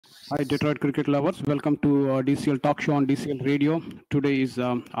Hi, Detroit cricket lovers. Welcome to DCL Talk Show on DCL Radio. Today is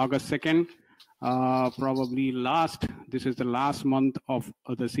August 2nd. Probably this is the last month of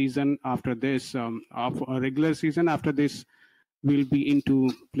the season. After this, of a regular season, after this, we'll be into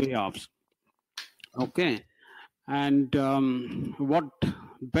playoffs. Okay. And what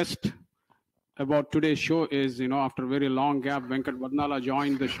best about today's show is, after a very long gap, Venkat Vadnala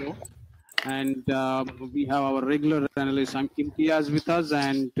joined the show. And we have our regular analyst, Imthi, with us,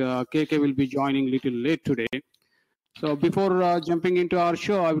 and KK will be joining a little late today. So before jumping into our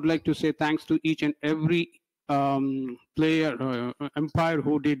show, I would like to say thanks to each and every umpire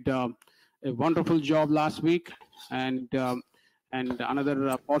who did a wonderful job last week. And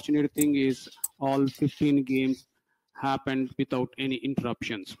another fortunate thing is all 15 games happened without any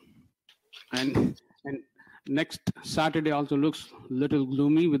interruptions. And next Saturday also looks a little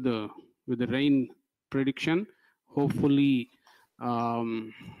gloomy with the rain prediction. Hopefully,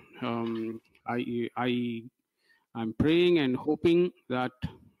 I'm praying and hoping that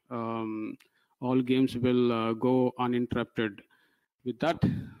all games will go uninterrupted. With that,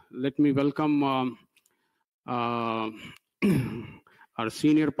 let me welcome our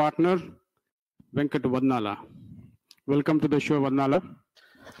senior partner, Venkat Vadnala. Welcome to the show, Vadnala.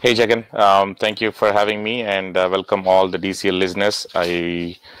 Hey, Jagan. Thank you for having me, and welcome all the DCL listeners.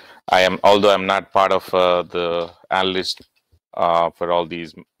 Although I'm not part of the analyst for all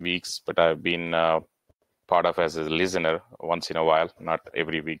these weeks, but I've been part of as a listener once in a while, not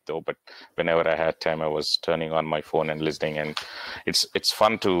every week though, but whenever I had time, I was turning on my phone and listening. And it's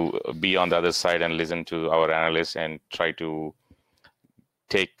fun to be on the other side and listen to our analysts and try to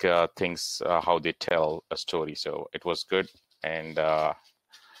take things how they tell a story. So it was good, and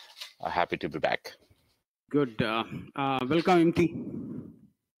happy to be back. Good. Welcome, Imthi.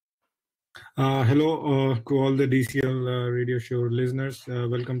 Hello to all the DCL radio show listeners.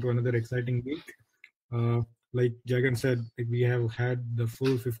 Welcome to another exciting week. Like Jagan said, we have had the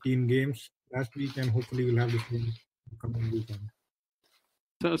full 15 games last week, and hopefully we'll have the same coming weekend.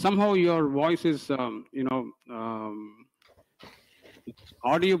 So somehow your voice is,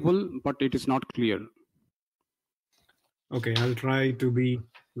 audible, but it is not clear. Okay, I'll try to be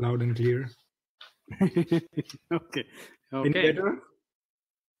loud and clear. Okay. Any better?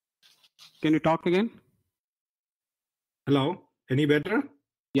 Can you talk again? Hello? Any better?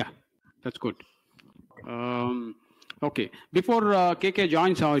 Yeah, that's good. Okay. Before KK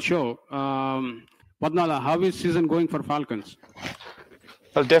joins our show, Vadnala, how is season going for Falcons?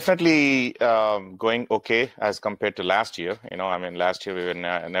 Well, definitely going okay as compared to last year. Last year we were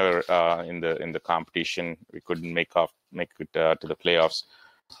never in the competition. We couldn't make it to the playoffs.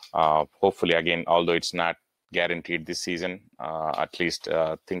 Hopefully, again, although it's not guaranteed this season, at least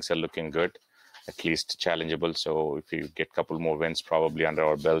things are looking good, at least challengeable. So if you get a couple more wins probably under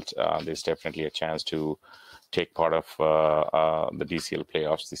our belt, there's definitely a chance to take part of the DCL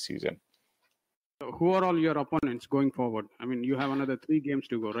playoffs this season. So who are all your opponents going forward? I mean, you have another 3 games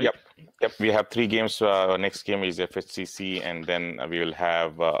to go, right? Yep. We have 3 games. Next game is FHCC, and then we will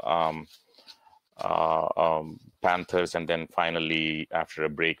have Panthers, and then finally, after a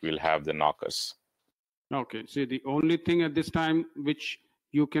break, we'll have the Knockers. Okay. See, the only thing at this time which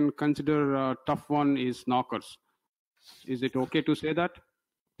you can consider a tough one is Knockers. Is it okay to say that?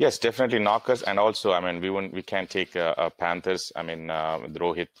 Yes, definitely Knockers, and also, we can't take Panthers. With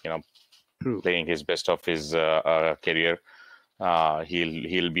Rohit, True. Playing his best of his career,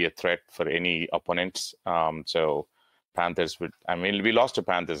 he'll be a threat for any opponents. So Panthers we lost to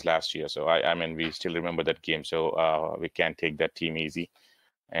Panthers last year, so we still remember that game. So we can't take that team easy.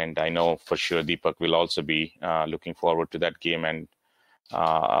 And I know for sure Deepak will also be looking forward to that game and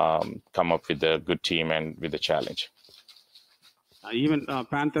come up with a good team and with a challenge. Even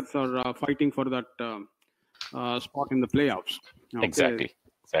Panthers are fighting for that spot in the playoffs. Okay. Exactly.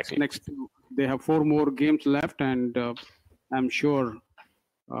 Next, they have 4 more games left, and I'm sure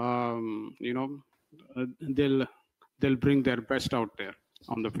they'll bring their best out there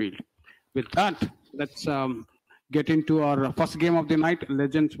on the field. With that, let's get into our first game of the night: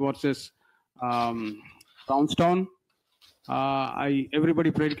 Legends versus Brownstown.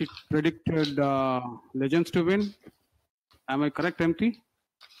 Everybody predicted Legends to win. Am I correct, Imthi?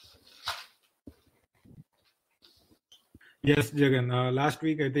 Yes, Jagan. Last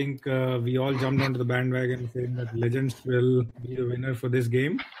week, I think we all jumped onto the bandwagon saying that Legends will be the winner for this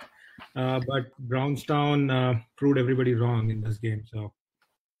game. But Brownstown proved everybody wrong in this game. So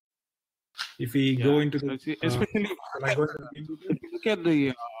if we go into the... Especially if you look at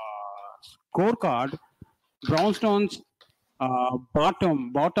the scorecard, Brownstown's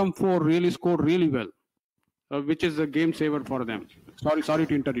bottom 4 really scored really well. which is a game saver for them. Sorry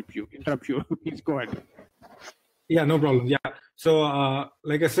to interrupt you. Please go ahead. Yeah, no problem. Yeah. So,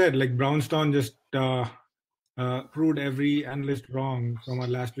 like I said, like Brownstown just proved every analyst wrong from our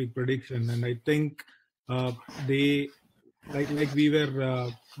last week prediction, and I think they, like we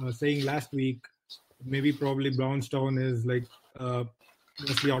were saying last week, maybe probably Brownstown is like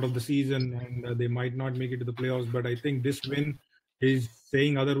mostly out of the season, and they might not make it to the playoffs. But I think this win is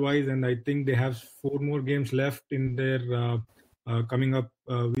saying otherwise, and I think they have 4 more games left in their coming up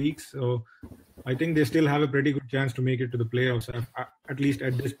weeks. So I think they still have a pretty good chance to make it to the playoffs, at least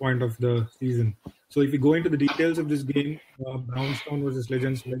at this point of the season. So if we go into the details of this game, Brownstown versus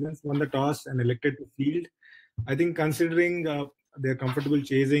Legends. Legends won the toss and elected to field. I think considering they're comfortable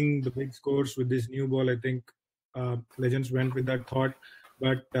chasing the big scores with this new ball, I think Legends went with that thought.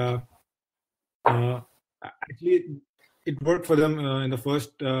 But actually, it worked for them in the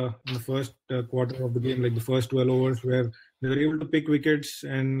first quarter of the game, like the first 12 overs, where they were able to pick wickets,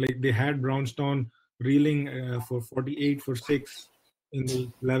 and like they had Brownstown reeling for 48 for 6 in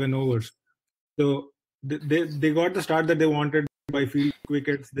the 11 overs. So they got the start that they wanted by field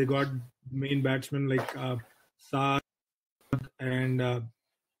wickets. They got main batsmen like Saad and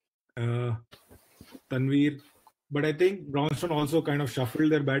Tanveer. But I think Brownstone also kind of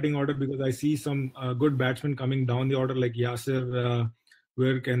shuffled their batting order, because I see some good batsmen coming down the order, like Yasir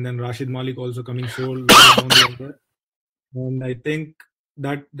Wirk, and then Rashid Malik also coming so low down the order. And I think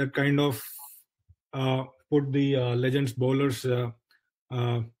that kind of put the Legends bowlers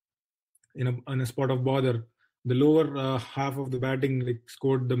in a spot of bother. The lower half of the batting like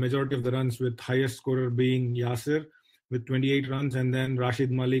scored the majority of the runs, with highest scorer being Yasir with 28 runs, and then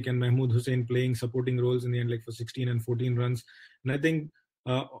Rashid Malik and Mahmood Hussain playing supporting roles in the end, like for 16 and 14 runs. And I think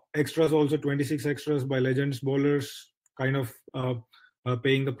extras also, 26 extras by Legends bowlers, kind of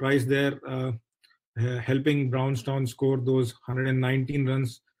paying the price there, helping Brownstown score those 119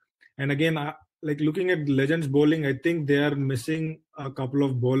 runs. And again, like looking at Legends bowling, I think they are missing a couple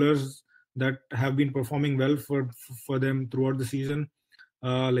of bowlers that have been performing well for them throughout the season.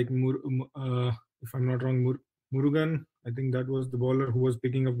 Like if I'm not wrong, Murugan, I think that was the bowler who was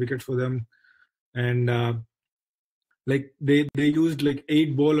picking up wickets for them. And like they used like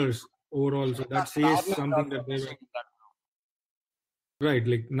 8 bowlers overall, so that says something that they were right.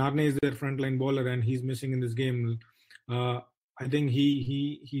 Like Narne is their frontline bowler, and he's missing in this game. I think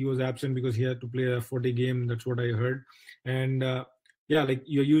he was absent because he had to play a 40 game. That's what I heard. And yeah, like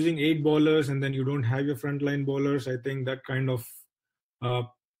you're using 8 bowlers and then you don't have your frontline bowlers. I think that kind of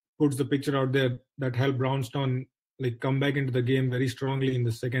puts the picture out there that helped Brownstown like come back into the game very strongly in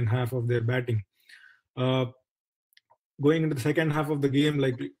the second half of their batting. Going into the second half of the game,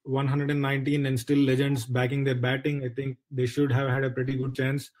 like 119 and still Legends backing their batting, I think they should have had a pretty good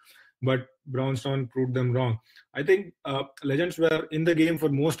chance, but Brownstown proved them wrong. I think Legends were in the game for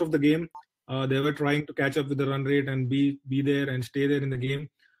most of the game. They were trying to catch up with the run rate and be there and stay there in the game.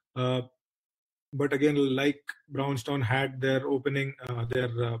 But again, like Brownstown had their opening,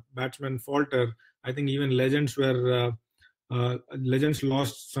 their batsman falter, I think even Legends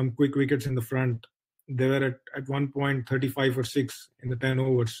lost some quick wickets in the front. They were at one point 35 for 6 in the 10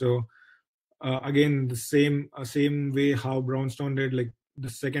 overs. So again, the same way how Brownstown did, like the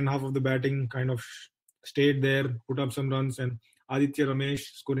second half of the batting kind of stayed there, put up some runs, and Aditya Ramesh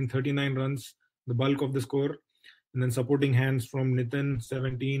scoring 39 runs, the bulk of the score. And then supporting hands from Nitin,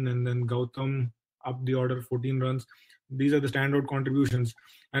 17, and then Gautam up the order, 14 runs. These are the standout contributions.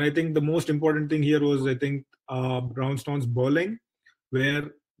 And I think the most important thing here was, I think, Brownstown's bowling,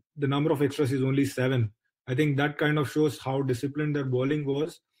 where the number of extras is only 7. I think that kind of shows how disciplined their bowling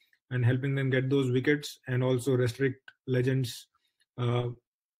was and helping them get those wickets and also restrict Legends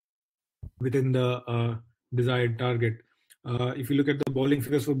within the desired target. If you look at the bowling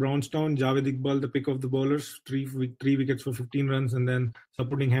figures for Brownstown, Javed Iqbal, the pick of the bowlers, three wickets for 15 runs, and then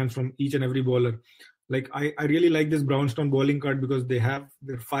supporting hands from each and every bowler. Like I really like this Brownstown bowling card because they have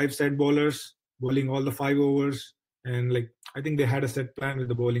their 5 set bowlers bowling all the 5 overs, and like I think they had a set plan with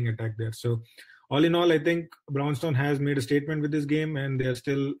the bowling attack there. So all in all, I think Brownstown has made a statement with this game, and they are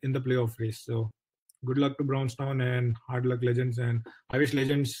still in the playoff race. So good luck to Brownstown and hard luck Legends, and I wish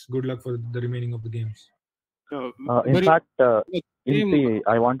Legends good luck for the remaining of the games. In fact, Imthi,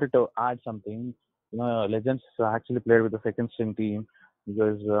 I wanted to add something. Legends actually played with the second string team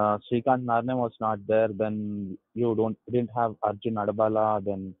because Srikanth Narne was not there. Then you didn't have Arjun Adabala,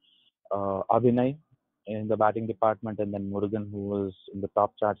 then Abhinay in the batting department, and then Murugan, who was in the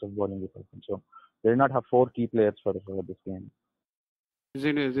top charts of bowling department. So they did not have 4 key players for this game.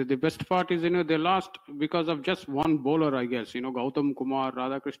 The best part is, they lost because of just one bowler, I guess. Gautam Kumar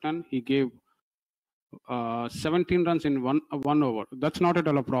Radhakrishnan, he gave 17 runs in one over. That's not at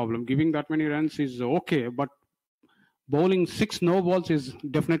all a problem. Giving that many runs is okay, but bowling 6 no balls is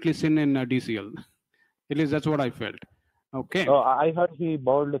definitely sin in DCL. At least that's what I felt. Okay. I heard he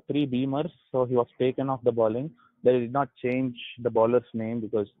bowled 3 beamers, so he was taken off the bowling. They did not change the bowler's name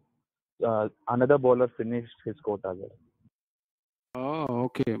because another bowler finished his quota there. Oh,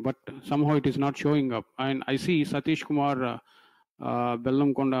 okay. But somehow it is not showing up. And I see Satish Kumar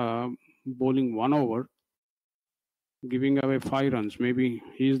Bellam Konda bowling 1 over, giving away 5 runs. Maybe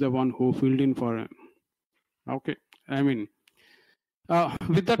he is the one who filled in for him. Okay. I mean,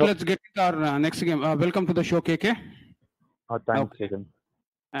 with that, let's get into our next game. Welcome to the show, KK. Thanks, Jagan.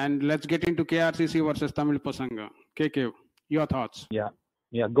 And let's get into KRCC versus Tamil Pasanga. KK, your thoughts? Yeah.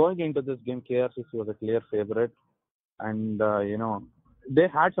 Going into this game, KRCC was a clear favorite. And, they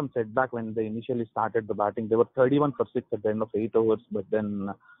had some setback when they initially started the batting. They were 31 for 6 at the end of 8 overs. But then,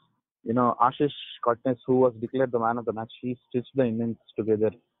 Ashish Kotnes, who was declared the man of the match, he stitched the innings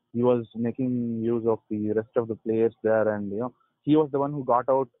together. He was making use of the rest of the players there. And, he was the one who got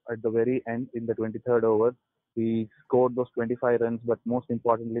out at the very end in the 23rd over. He scored those 25 runs. But most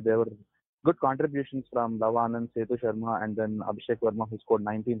importantly, there were good contributions from Lavanand, Setu Sharma, and then Abhishek Verma, who scored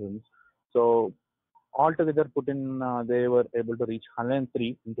 19 runs. So, altogether put in, they were able to reach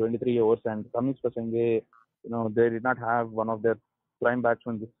 103 in 23 overs. And Tamil Pasanga, they did not have one of their prime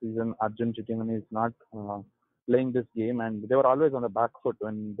batsmen this season. Arjun Chittimani is not playing this game, and they were always on the back foot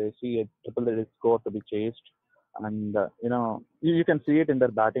when they see a triple-digit score to be chased. And you can see it in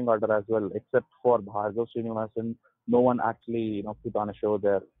their batting order as well, except for Bhargav Srinivasan. No one actually put on a show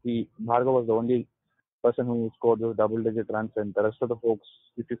there. Bhargav was the only person who scored those double-digit runs, and the rest of the folks,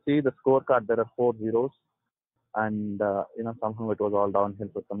 if you see the scorecard, there are 4 zeros, and somehow it was all downhill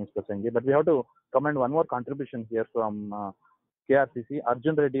for Tamil Pasanga. But we have to commend one more contribution here from KRCC.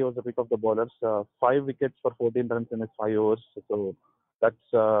 Arjun Reddy was the pick of the bowlers, 5 wickets for 14 runs in his 5 overs. So that's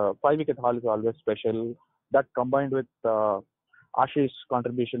 5-wicket haul is always special. That combined with Ashish's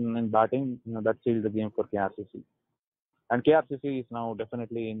contribution in batting, that sealed the game for KRCC. And KRCC is now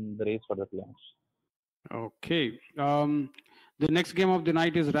definitely in the race for the playoffs. Okay. The next game of the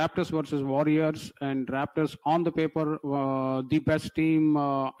night is Raptors versus Warriors, and Raptors on the paper the best team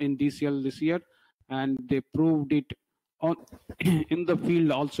in DCL this year, and they proved it in the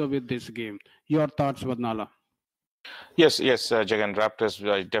field also with this game. Your thoughts, Vadnala? Yes, Jagan. Raptors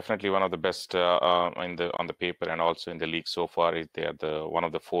are definitely one of the best on the paper and also in the league so far. They are one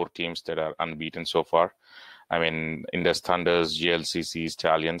of the 4 teams that are unbeaten so far. I mean, Indus Thunders, GLCC,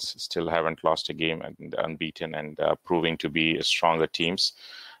 Stallions still haven't lost a game and unbeaten and proving to be stronger teams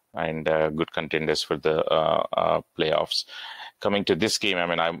and good contenders for the playoffs. Coming to this game, I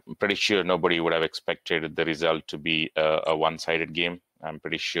mean, I'm pretty sure nobody would have expected the result to be a one-sided game. I'm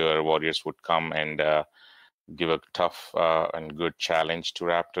pretty sure Warriors would come and give a tough and good challenge to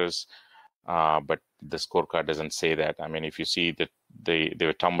Raptors. But the scorecard doesn't say that. I mean, if you see that they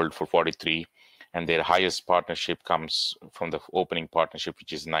were tumbled for 43, and their highest partnership comes from the opening partnership,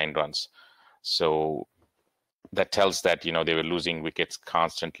 which is 9 runs. So that tells that, they were losing wickets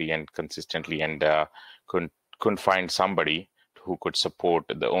constantly and consistently, and couldn't find somebody who could support.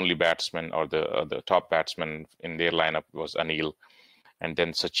 The only batsman or the top batsman in their lineup was Anil. And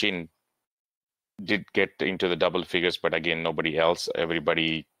then Sachin did get into the double figures, but again, nobody else.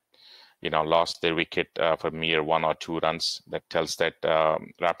 Everybody lost their wicket for mere 1 or 2 runs. That tells that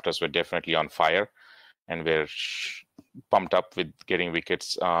Raptors were definitely on fire and were pumped up with getting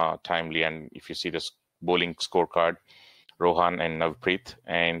wickets timely. And if you see the bowling scorecard, Rohan and Navpreet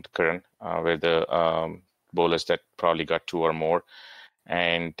and Karan were the bowlers that probably got 2 or more.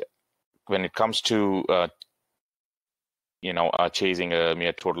 And when it comes to chasing a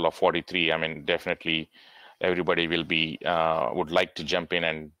mere total of 43, I mean, definitely everybody will be would like to jump in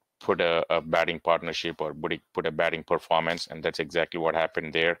and put a batting partnership or put a batting performance, and that's exactly what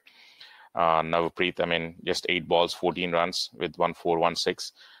happened there. Navpreet, I mean, just 8 balls, 14 runs with 1-4,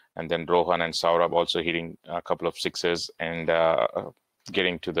 1-6, and then Rohan and Saurabh also hitting a couple of sixes and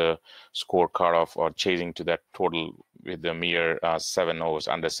getting to the scorecard of or chasing to that total with the mere 7 overs,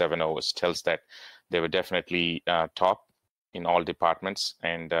 under 7 overs, tells that they were definitely top in all departments,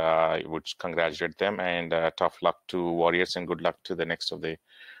 and I would congratulate them, and tough luck to Warriors and good luck to the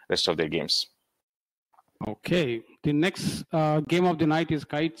rest of their games. Okay, the next game of the night is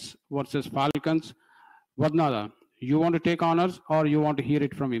Kites versus Falcons. Vadnala, you want to take honors or you want to hear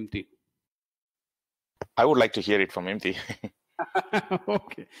it from Imthi? I would like to hear it from Imthi.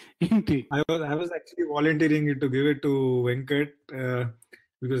 Okay, Imthi. I was actually volunteering to give it to Venkat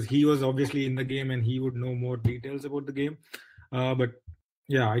because he was obviously in the game and he would know more details about the game. But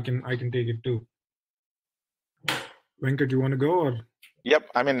yeah, I can take it too. Venkat, you want to go or? Yep.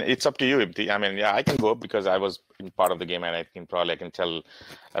 I mean, it's up to you, Imthi. I mean, yeah, I can go because I was in part of the game, and I can tell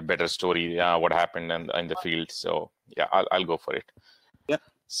a better story what happened in the field. So yeah, I'll go for it. Yeah.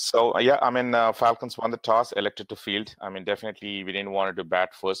 So yeah, I mean, Falcons won the toss, elected to field. I mean, definitely we didn't want to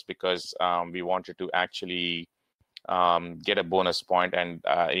bat first because we wanted to actually get a bonus point. And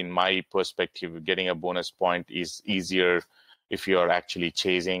in my perspective, getting a bonus point is easier if you're actually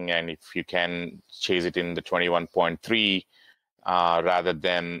chasing, and if you can chase it in the 21.3 rather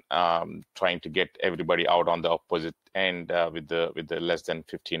than trying to get everybody out on the opposite end with the less than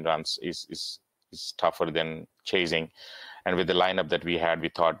 15 runs is tougher than chasing. And with the lineup that we had, we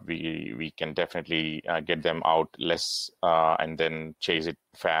thought we can definitely get them out less and then chase it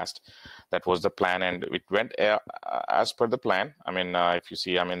fast. That was the plan, and it went as per the plan. I mean, if you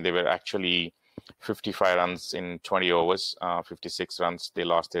see, I mean, they were actually 55 runs in 20 overs, 56 runs. They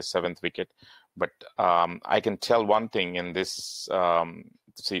lost their 7th wicket. But I can tell one thing in this. I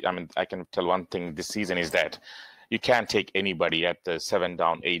can tell one thing this season is that you can't take anybody at the 7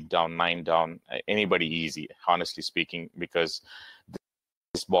 down, 8 down, 9 down, anybody easy, honestly speaking, because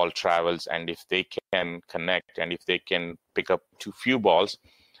this ball travels, and if they can connect and if they can pick up too few balls,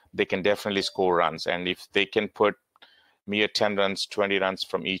 they can definitely score runs. And if they can put mere 10 runs, 20 runs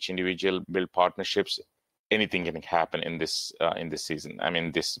from each individual, build partnerships, anything can happen in this season. I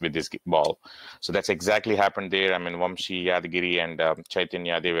mean, with this ball. So that's exactly happened there. I mean, Vamshi, Yadagiri, and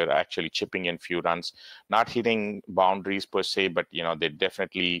Chaitanya, they were actually chipping in few runs, not hitting boundaries per se, but they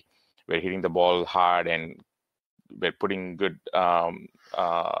definitely were hitting the ball hard and were putting good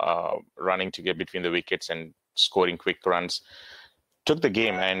running to get between the wickets and scoring quick runs. Took the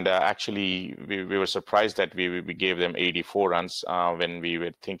game, and actually we were surprised that we gave them 84 runs when we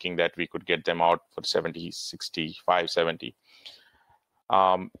were thinking that we could get them out for 70, 65, 70.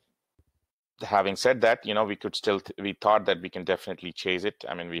 Having said that, we thought that we can definitely chase it.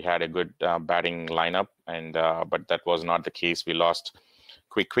 I mean, we had a good batting lineup, and but that was not the case. We lost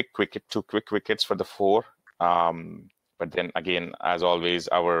two quick wickets for the 4. But then again, as always,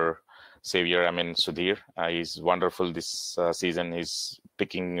 our savior, I mean, Sudhir, he's wonderful this season. He's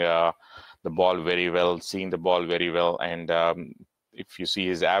picking the ball very well, seeing the ball very well. And if you see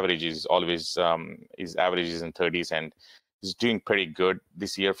his average, is always his average is in 30s, and he's doing pretty good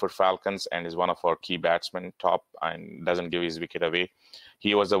this year for Falcons, and is one of our key batsmen, top, and doesn't give his wicket away.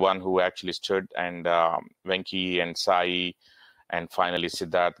 He was the one who actually stood, and Venki and Sai and finally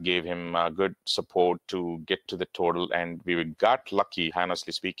Siddharth gave him good support to get to the total. And we got lucky,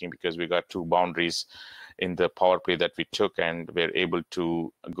 honestly speaking, because we got 2 boundaries in the power play that we took, and we're able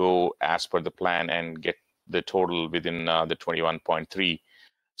to go as per the plan and get the total within the 21.3.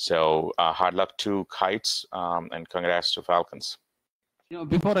 So hard luck to Kites, and congrats to Falcons.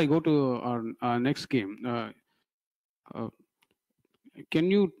 Before I go to our next game, can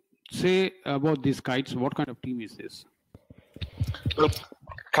you say about these Kites? What kind of team is this? Look,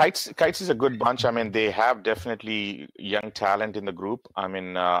 Kites is a good bunch. I mean, they have definitely young talent in the group. I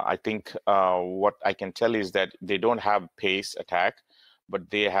mean, I think what I can tell is that they don't have pace attack, but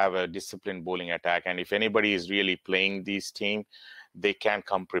they have a disciplined bowling attack. And if anybody is really playing this team, they can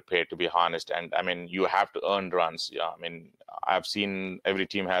come prepared, to be honest. And I mean, you have to earn runs. Yeah, I mean, I've seen every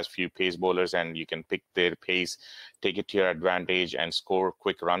team has few pace bowlers, and you can pick their pace, take it to your advantage, and score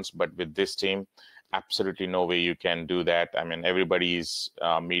quick runs. But with this team, absolutely no way you can do that. I mean, everybody is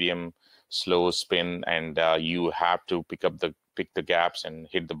medium, slow spin, and you have to pick the gaps and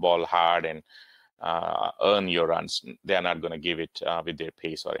hit the ball hard and earn your runs. They are not going to give it with their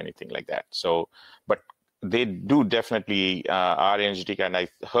pace or anything like that. So, but they do definitely are energetic, and I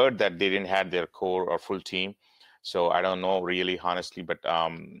heard that they didn't have their core or full team. So I don't know really, honestly, but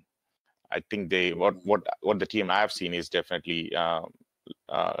I think what the team I've seen is definitely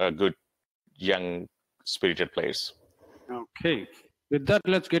a good young spirited players. Okay, with that,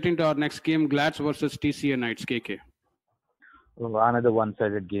 let's get into our next game: Glads versus TCA Knights. KK. Another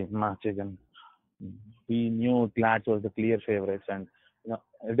one-sided game, Jagan. We knew Glads was the clear favorites, and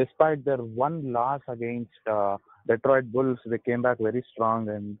despite their one loss against Detroit Bulls, they came back very strong.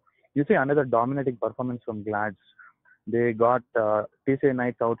 And you see another dominating performance from Glads. They got TCA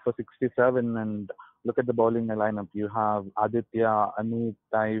Knights out for 67, and look at the bowling lineup. You have Aditya, Amit,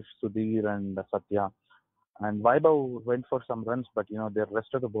 Taif, Sudhir, and Satya. And Vaibhav went for some runs, but the rest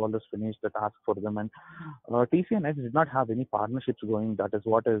of the bowlers finished the task for them. And TCA Knights did not have any partnerships going. That is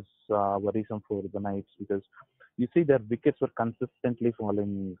what is worrisome for the Knights, because you see their wickets were consistently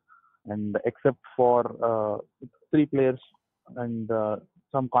falling, and except for 3 players and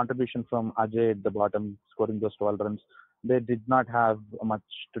some contribution from Ajay at the bottom, scoring those 12 runs, they did not have much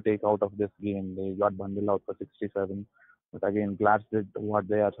to take out of this game. They got bundled out for 67. But again, Glass did what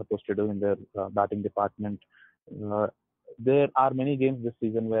they are supposed to do in their batting department. Uh, there are many games this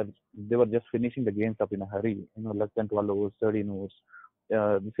season where they were just finishing the games up in a hurry, less than 12 overs, 13 overs.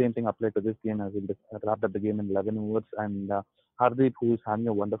 The same thing applied to this game as we wrapped up the game in 11 overs. And Hardeep, who is having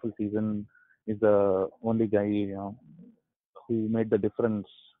a wonderful season, is the only guy who made the difference.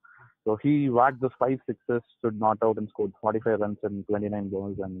 So he whacked those 5 sixes, stood not out, and scored 45 runs in 29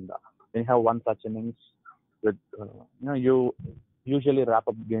 balls. And when you have one such innings, with you usually wrap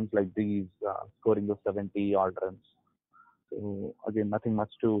up games like these, scoring those 70 odd runs. So again, nothing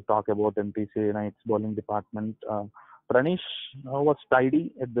much to talk about in TCA United's bowling department. Pranish was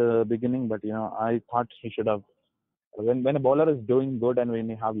tidy at the beginning, but I thought he should have. When a bowler is doing good and when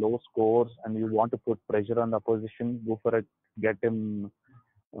you have low scores and you want to put pressure on the opposition, go for it. Get him,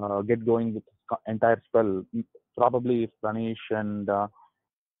 get going with the entire spell. Probably if Pranish and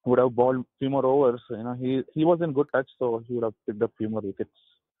would have bowled few more overs, he was in good touch, so he would have picked up few more wickets.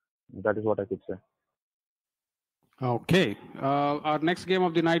 That is what I could say. Okay. Our next game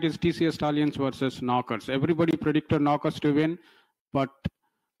of the night is TCS Stallions versus Knockers. Everybody predicted Knockers to win, but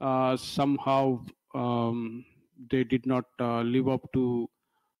somehow they did not live up to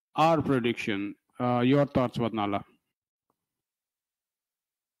our prediction. Your thoughts, Vadnala?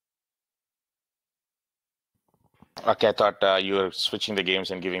 Okay, I thought you were switching the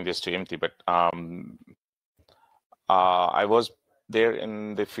games and giving this to Imthi, but I was there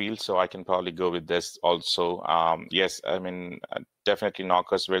in the field, so I can probably go with this also. Yes, I mean, definitely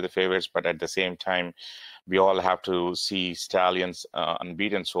Knockers were the favorites, but at the same time, we all have to see Stallions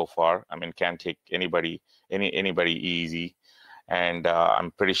unbeaten so far. I mean, can't take anybody easy. And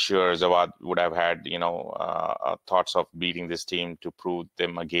I'm pretty sure Zawad would have had, thoughts of beating this team to prove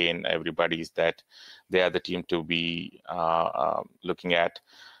them again. Everybody's that they are the team to be looking at.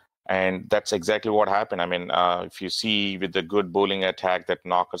 And that's exactly what happened. I mean, if you see with the good bowling attack that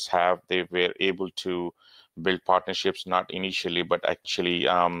Knockers have, they were able to build partnerships, not initially, but actually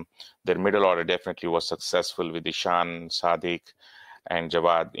their middle order definitely was successful with Ishan, Sadiq, and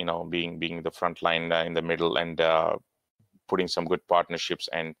Jawad, being the front line in the middle and putting some good partnerships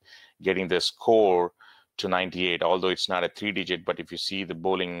and getting the score to 98, although it's not a 3-digit, but if you see the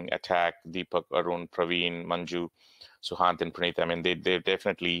bowling attack, Deepak, Arun, Praveen, Manju, Suhant, and Praneeth, I mean, they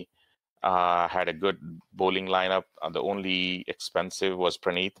definitely had a good bowling lineup. The only expensive was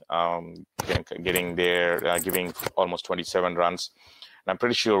Praneeth, getting there, giving almost 27 runs. And I'm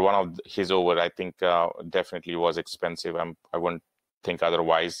pretty sure one of his over, I think, definitely was expensive. I wouldn't think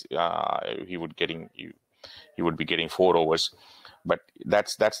otherwise. He would be getting 4 overs. But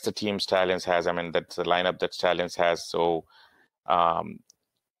that's the team Stallions has. I mean, that's the lineup that Stallions has. So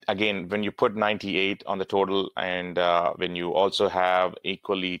again, when you put 98 on the total and when you also have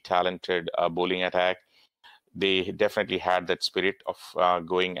equally talented bowling attack, they definitely had that spirit of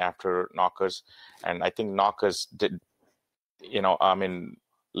going after Knockers. And I think Knockers did,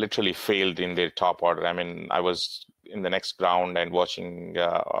 literally failed in their top order. I mean, I was in the next ground and watching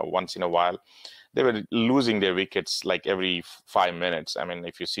once in a while. They were losing their wickets like every 5 minutes. I mean,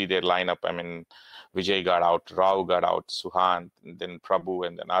 if you see their lineup, I mean, Vijay got out, Rao got out, Suhant, and then Prabhu,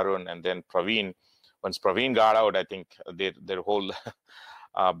 and then Arun, and then Praveen. Once Praveen got out, I think their whole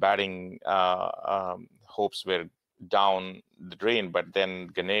batting hopes were down the drain. But then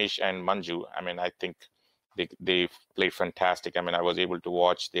Ganesh and Manju, I mean, I think they played fantastic. I mean, I was able to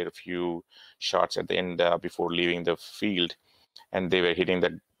watch their few shots at the end before leaving the field, and they were hitting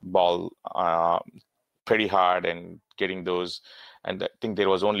the ball pretty hard and getting those. And I think there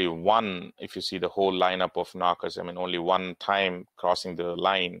was only one, if you see the whole lineup of Knockers, I mean, only one time crossing the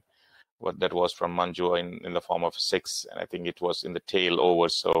line, that was from Manju in the form of 6, and I think it was in the tail over.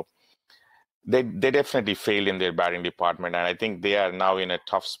 So they definitely failed in their batting department, and I think they are now in a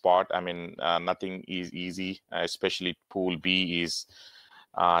tough spot. I mean, nothing is easy, especially Pool B is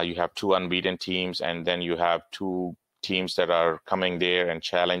you have 2 unbeaten teams, and then you have 2 teams that are coming there and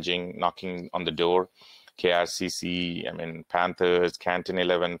challenging, knocking on the door. KRCC, I mean, Panthers, Canton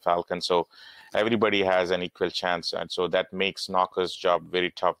 11, Falcons. So everybody has an equal chance. And so that makes Knockers' job very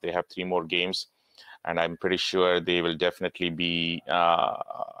tough. They have 3 more games, and I'm pretty sure they will definitely be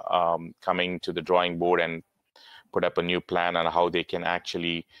coming to the drawing board and put up a new plan on how they can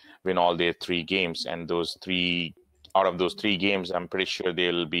actually win all their 3 games. And out of those 3 games, I'm pretty sure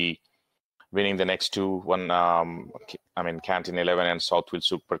they'll be winning the next 2. One, Canton 11 and Southfield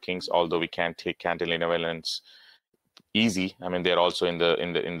Super Kings. Although we can't take Canton 11 easy. I mean, they're also in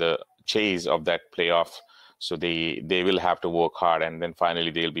the chase of that playoff So they will have to work hard, and then finally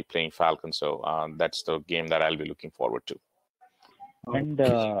they'll be playing Falcons. So that's the game that I'll be looking forward to. And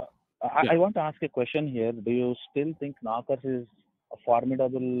I want to ask a question here. Do you still think Knockers is a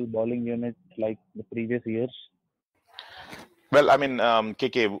formidable bowling unit like the previous years? Well, I mean,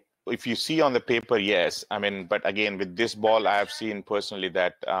 KK, if you see on the paper, yes. I mean, but again, with this ball, I have seen personally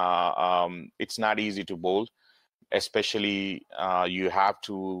that it's not easy to bowl, especially you have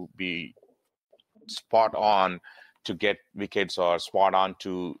to be spot on to get wickets or spot on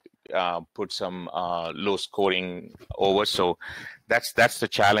to put some low scoring overs. So that's the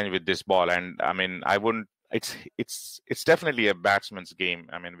challenge with this ball. And I mean, I wouldn't. It's definitely a batsman's game.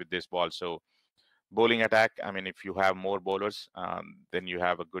 I mean, with this ball. So bowling attack, I mean, if you have more bowlers, then you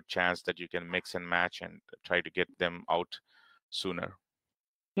have a good chance that you can mix and match and try to get them out sooner.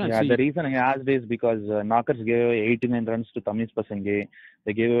 Yeah, the reason I asked is because Knockers gave away 89 runs to Tamis Pasenge.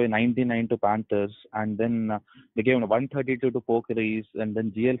 They gave away 99 to Panthers, and then they gave 132 to Pokeries, and then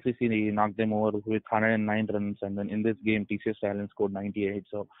GLCC knocked them over with 109 runs, and then in this game, TCS Talent scored 98.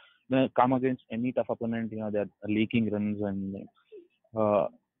 So, come against any tough opponent, they're leaking runs, and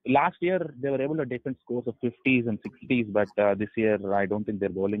last year they were able to defend scores of 50s and 60s, but this year I don't think their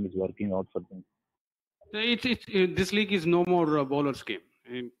bowling is working out for them. This league is no more bowler's game.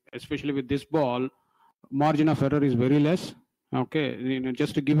 Especially with this ball, margin of error is very less. Okay,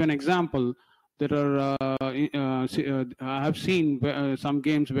 just to give an example, there are I have seen some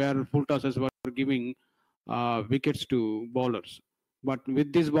games where full tosses were giving wickets to bowlers, but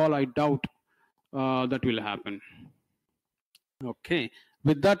with this ball, I doubt that will happen. Okay,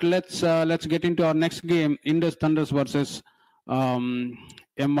 with that, let's get into our next game: Indus Thunders versus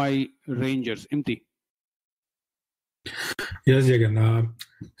MI Rangers. Imthi. Yes, Jagan.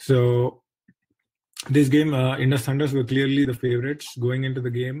 So this game, Indus Thunders were clearly the favorites going into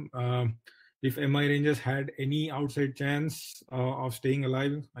the game. If MI Rangers had any outside chance of staying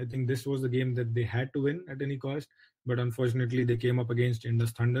alive, I think this was the game that they had to win at any cost. But unfortunately, they came up against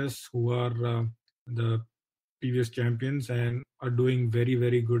Indus Thunders, who are the previous champions and are doing very,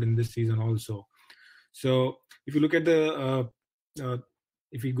 very good in this season also. So if you look at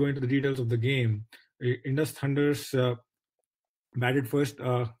if we go into the details of the game, Indus Thunders batted first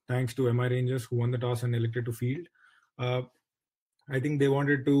thanks to MI Rangers, who won the toss and elected to field. I think they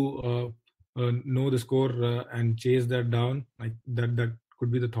wanted to know the score and chase that down. Like that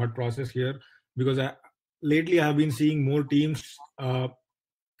could be the thought process here, because lately I have been seeing more teams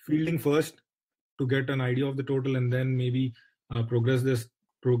fielding first to get an idea of the total and then maybe progress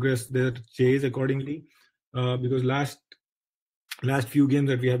their chase accordingly. Because last few games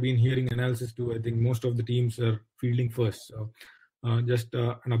that we have been hearing analysis to, I think most of the teams are fielding first. So just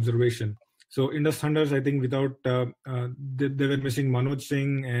an observation. So Indus Thunders, I think without they were missing Manoj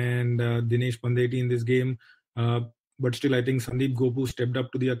Singh and Dinesh Pandeti in this game, but still I think Sandeep Gopu stepped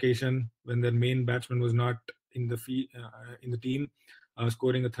up to the occasion when their main batsman was not in the team,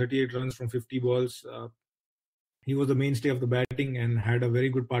 scoring 38 runs from 50 balls. He was the mainstay of the batting and had a very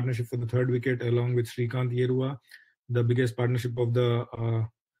good partnership for the third wicket along with Srikanth Yerua, the biggest partnership of the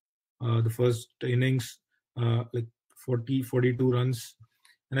first innings, like 42 runs.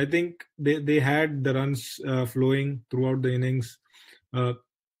 And I think they had the runs flowing throughout the innings.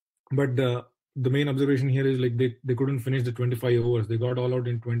 But the main observation here is like they couldn't finish the 25 overs. They got all out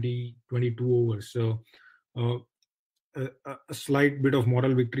in 22 overs. So a slight bit of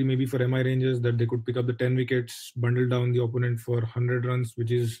moral victory maybe for MI Rangers, that they could pick up the 10 wickets, bundle down the opponent for 100 runs,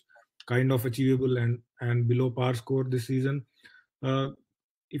 which is kind of achievable and below par score this season.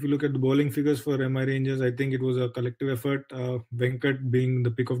 If you look at the bowling figures for MI Rangers, I think it was a collective effort. Venkat being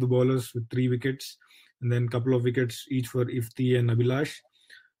the pick of the bowlers with 3 wickets, and then a couple of wickets each for Imthi and Abhilash.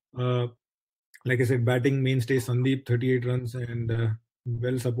 Like I said, batting mainstay Sandeep, 38 runs, and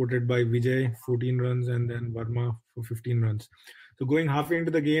well supported by Vijay, 14 runs, and then Verma for 15 runs. So going halfway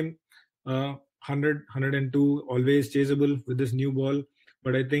into the game, 100, 102, always chaseable with this new ball.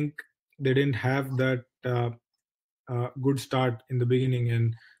 But I think they didn't have that good start in the beginning,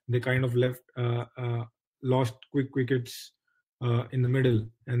 and they kind of lost quick wickets in the middle,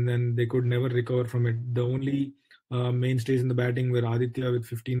 and then they could never recover from it. The only mainstays in the batting were Aditya with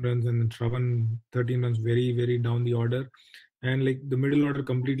 15 runs and then Shravan 13 runs, very, very down the order. And like the middle order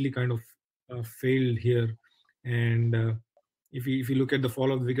completely kind of failed here. And if you look at the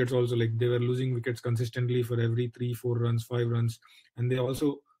fall of the wickets also, like they were losing wickets consistently for every 3, 4 runs, 5 runs. And they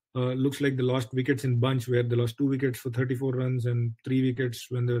also looks like they lost wickets in bunch, where they lost 2 wickets for 34 runs and 3 wickets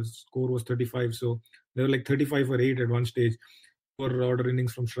when the score was 35. So they were like 35 for 8 at one stage. 4 order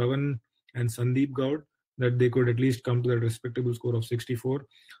innings from Shravan and Sandeep Gaud. that they could at least come to that respectable score of 64.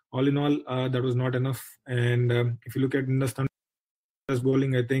 All in all, that was not enough. And if you look at Indus Thunder's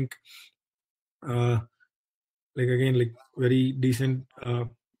bowling, I think very decent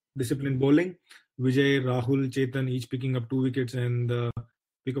disciplined bowling. Vijay, Rahul, Chetan each picking up 2 wickets and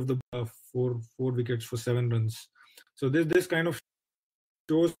pick of the four wickets for 7 runs. So this kind of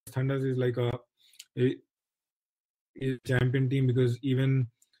shows Thunders is like a champion team, because even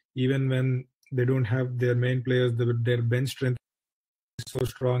when they don't have their main players, their bench strength is so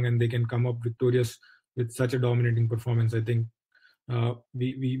strong and they can come up victorious with such a dominating performance. I think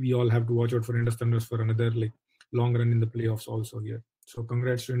we all have to watch out for Indus Thunders for another long run in the playoffs also here. So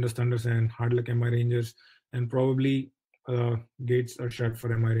congrats to Indus Thunders and hard luck MI Rangers, and probably gates are shut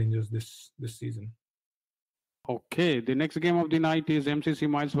for MI Rangers this season. Okay, the next game of the night is MCC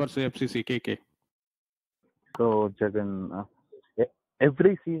Miles versus FCC KK. So Jagan,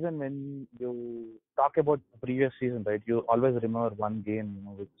 every season when you talk about the previous season, right, you always remember one game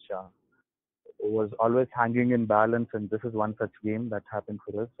which was always hanging in balance, and this is one such game that happened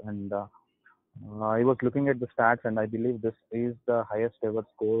for us. And I was looking at the stats, and I believe this is the highest ever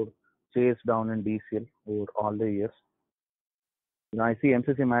score chased down in DCL over all the years. I see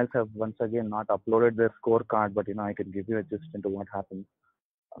MCC Miles have once again not uploaded their scorecard, but I can give you a gist into what happened.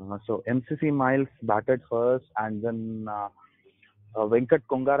 So MCC Miles batted first, and then Venkat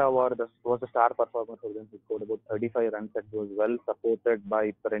Kongara was the star performer for them. He scored about 35 runs. That was well supported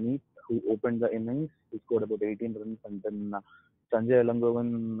by Praneeth, who opened the innings. He scored about 18 runs, and then Sanjay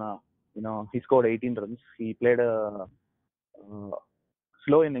Alangovan, he scored 18 runs. He played a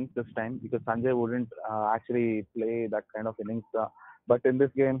slow innings this time because Sanjay wouldn't actually play that kind of innings. But in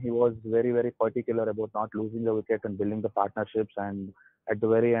this game, he was very, very particular about not losing the wicket and building the partnerships. And at the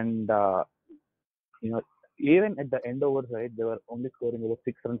very end, even at the end overs, right, they were only scoring about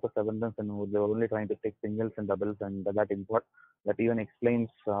 6 runs or 7 runs, and they were only trying to take singles and doubles, and that even explains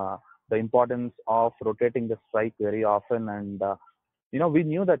the importance of rotating the strike very often. And we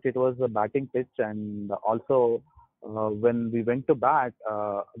knew that it was a batting pitch, and also when we went to bat,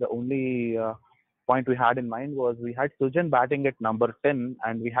 the only point we had in mind was we had Sujan batting at number 10,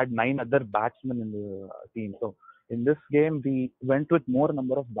 and we had 9 other batsmen in the team. So in this game, we went with more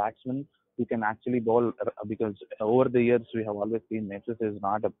number of batsmen who can actually bowl, because over the years we have always seen Nexus is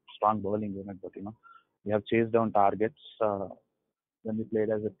not a strong bowling unit, but we have chased down targets when we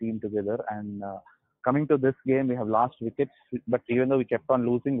played as a team together. And coming to this game, we have lost wickets, but even though we kept on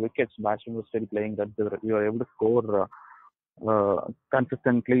losing wickets, batsmen were still playing that we were able to score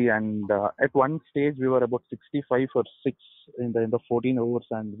consistently. And at one stage, we were about 65 for 6 in the 14 overs,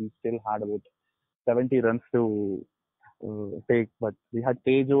 and we still had about 70 runs to take. But we had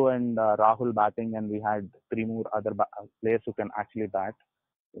Tejo and Rahul batting, and we had 3 more other players who can actually bat.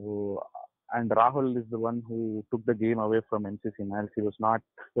 And Rahul is the one who took the game away from MCC Miles. He was not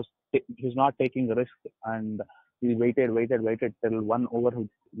taking a risk, and he waited till 1 over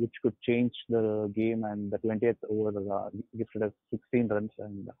which could change the game, and the 20th over gifted us 16 runs,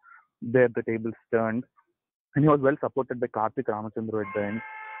 and there the tables turned. And he was well supported by Karthik Ramachandra at the end.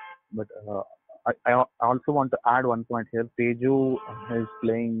 But I also want to add one point here. Teju is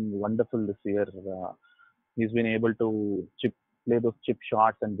playing wonderful this year. He's been able to play those chip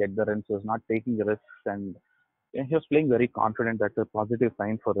shots and get the runs. He was not taking the risks, and he was playing very confident. That's a positive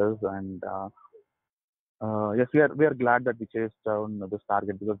sign for us. And yes, we are glad that we chased down this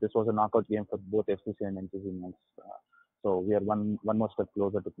target, because this was a knockout game for both FCC and MCC Miles. So we are one more step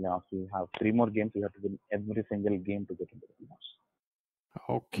closer to playoffs. We have 3 more games. We have to win every single game to get into the playoffs.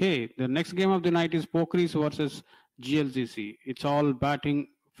 Okay, the next game of the night is Pokhris versus GLCC. It's all batting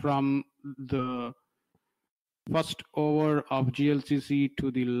from the first over of GLCC to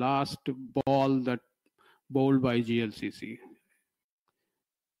the last ball that bowled by GLCC.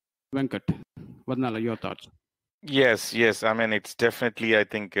 Venkat Vadnala, your thoughts? Yes. I mean, it's definitely, I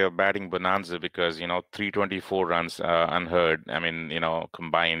think, batting bonanza, because 324 runs unheard. I mean,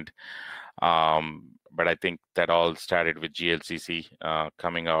 combined. But I think that all started with GLCC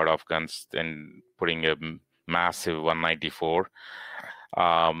coming out of guns and putting a massive 194.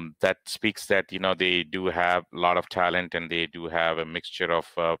 That speaks that they do have a lot of talent, and they do have a mixture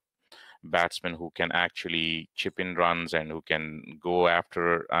of batsmen who can actually chip in runs and who can go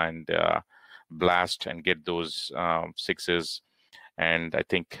after and blast and get those sixes. And I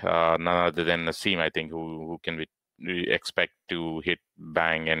think none other than Naseem, I think, who can we expect to hit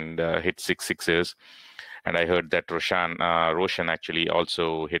bang and hit 6 sixes. And I heard that Roshan actually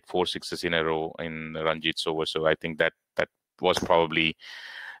also hit 4 sixes in a row in Ranjit's over. So I think that was probably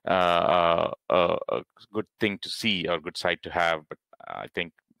a good thing to see, or good sight to have. But I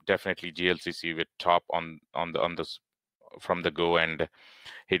think definitely GLCC with top on the from the go and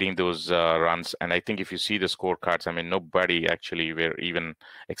hitting those runs. And I think if you see the scorecards, I mean, nobody actually were even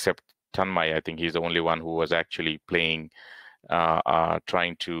except Tanmay. I think he's the only one who was actually playing,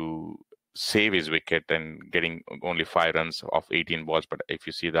 trying to save his wicket and getting only 5 runs off 18 balls. But if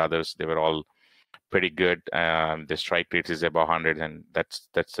you see the others, they were all pretty good. The strike rate is above 100, and that's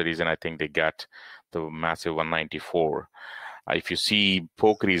the reason I think they got the massive 194. If you see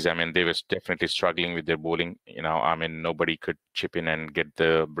Pokeries, I mean, they were definitely struggling with their bowling. I mean, nobody could chip in and get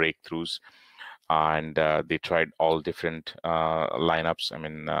the breakthroughs. And they tried all different lineups. I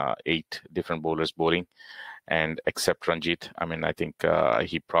mean, 8 different bowlers bowling, and except Ranjit. I mean, I think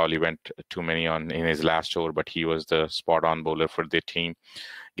he probably went too many in his last over, but he was the spot-on bowler for their team,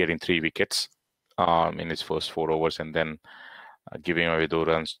 getting 3 wickets in his first 4 overs, and then giving away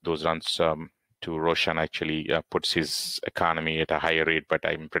those runs to Roshan actually puts his economy at a higher rate, but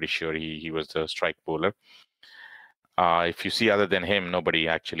I'm pretty sure he was the strike bowler. If you see, other than him, nobody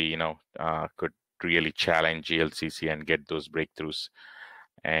actually, could really challenge GLCC and get those breakthroughs.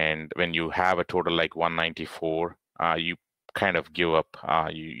 And when you have a total like 194, you kind of give up.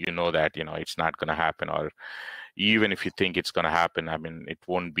 You know that, it's not going to happen, or even if you think it's going to happen, I mean, it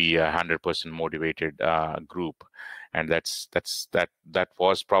won't be 100% motivated group. And that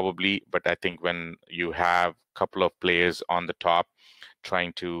was probably, but I think when you have a couple of players on the top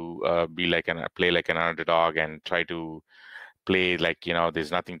trying to play like an underdog and try to play like,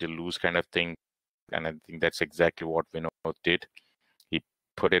 there's nothing to lose kind of thing. And I think that's exactly what Vinod did. He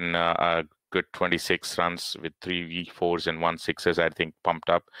put in a good 26 runs with 3 4s and 1 6s, I think, pumped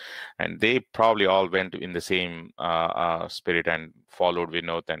up. And they probably all went in the same spirit and followed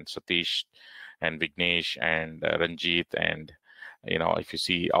Vinod and Satish and Vignesh and Ranjit. And, if you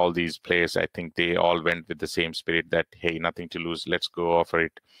see all these players, I think they all went with the same spirit that, hey, nothing to lose, let's go offer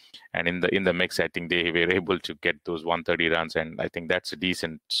it. And in the mix, I think they were able to get those 130 runs. And I think that's a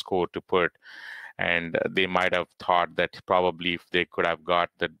decent score to put. And they might have thought that probably if they could have got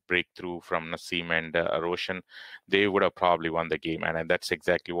the breakthrough from Naseem and Roshan, they would have probably won the game. And that's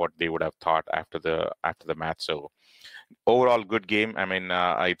exactly what they would have thought after the match. So overall, good game. I mean,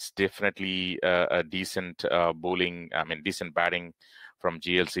 it's definitely a decent bowling. I mean, decent batting from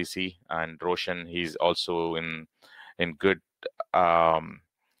GLCC, and Roshan. He's also in good.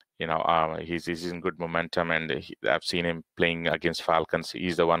 He's in good momentum, and I've seen him playing against Falcons.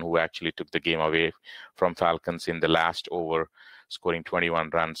 He's the one who actually took the game away from Falcons in the last over, scoring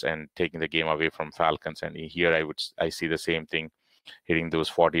 21 runs and taking the game away from Falcons. And here I see the same thing, hitting those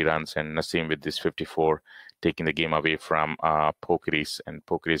 40 runs, and Naseem with this 54, taking the game away from Pokeries. And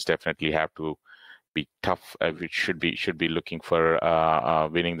Pokeries definitely have to be tough. We should be looking for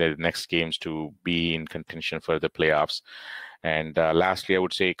winning the next games to be in contention for the playoffs. And lastly, I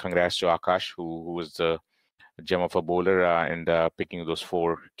would say congrats to Akash, who was the gem of a bowler and picking those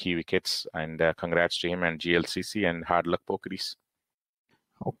 4 key wickets. And congrats to him and GLCC, and hard luck, Pokeries.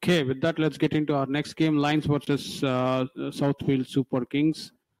 Okay, with that, let's get into our next game, Lions versus Southfield Super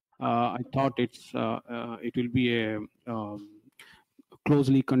Kings. I thought it will be a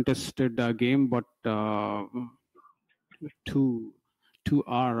closely contested game, but to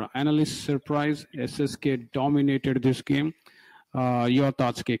our analyst surprise, SSK dominated this game. Your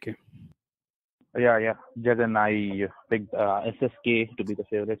thoughts, KK? Yeah. Jagan, I picked SSK to be the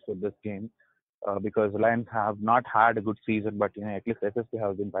favorites for this game because Lions have not had a good season, but at least SSK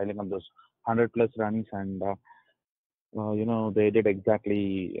have been piling up those 100+ runs, and they did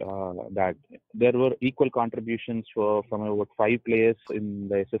exactly that. There were equal contributions from about 5 players in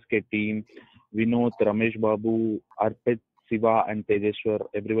the SSK team. Vinod, Ramesh Babu, Arpit, Siva, and Tejeshwar,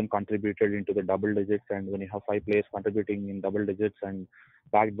 everyone contributed into the double digits. And when you have 5 players contributing in double digits and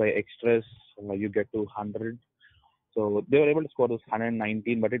backed by extras, you get to 100. So they were able to score those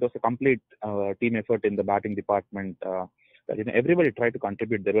 119, but it was a complete team effort in the batting department. Everybody tried to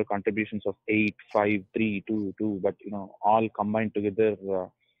contribute. There were contributions of 8, 5, 3, 2, 2, but all combined together,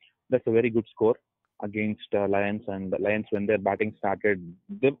 that's a very good score against Lions. And the Lions, when their batting started,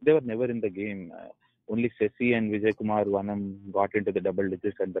 they were never in the game. Only Sesi and Vijay Kumar Vanam got into the double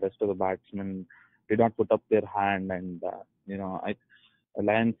digits, and the rest of the batsmen did not put up their hand. And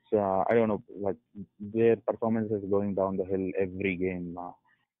Lions, I don't know, like their performance is going down the hill every game.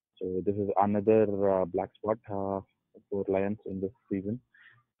 So this is another black spot for Lions in this season.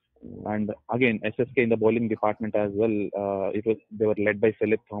 And again, SSK in the bowling department as well. They were led by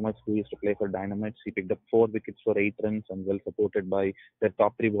Philip Thomas, who used to play for Dynamites. He picked up 4 wickets for 8 runs and well supported by their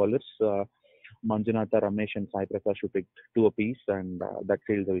top 3 bowlers, Manjunatha, Ramesh, and Sai Prakash, who picked 2 apiece, and that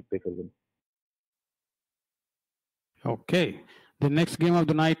sealed the victory for them. Okay. The next game of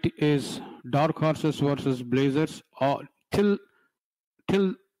the night is Dark Horses versus Blazers. Till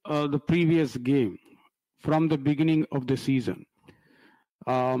the previous game, from the beginning of the season,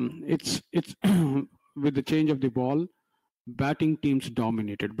 it's with the change of the ball, batting teams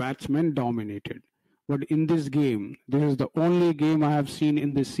dominated, batsmen dominated. But in this game, this is the only game I have seen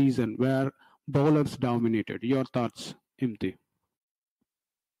in this season where bowlers dominated. Your thoughts, Imthi?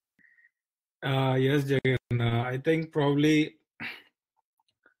 Yes, Jagan. I think probably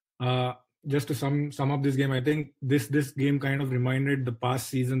just to sum up this game, I think this game kind of reminded the past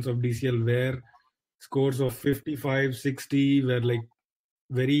seasons of DCL where scores of 55, 60 were like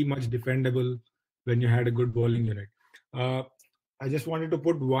very much defendable when you had a good bowling unit. I just wanted to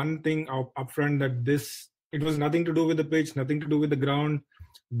put one thing up front that it was nothing to do with the pitch, nothing to do with the ground.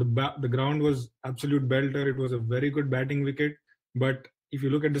 The ground was absolute belter. It was a very good batting wicket. But if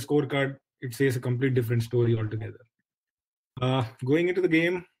you look at the scorecard, it says a complete different story altogether. Going into the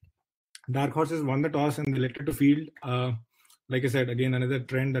game, Dark Horses won the toss and they elected to field. Like I said, again, another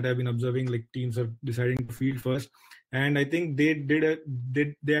trend that I've been observing, like teams are deciding to field first. And I think they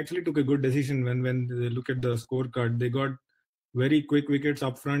actually took a good decision when they look at the scorecard. They got very quick wickets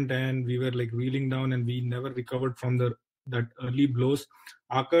up front and we were like reeling down and we never recovered from that early blows.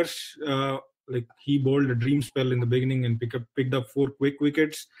 Akash, he bowled a dream spell in the beginning and picked up 4 quick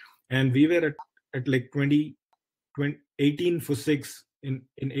wickets. And we were at like 18 for 6 in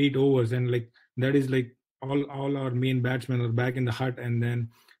 8 overs. And like that is like all our main batsmen are back in the hut. And then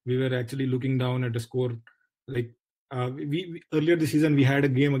we were actually looking down at a score like we earlier this season we had a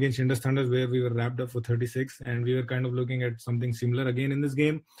game against Indus Thunders where we were wrapped up for 36 and we were kind of looking at something similar again in this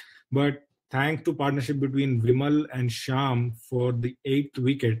game. But thanks to partnership between Vimal and Sham for the 8th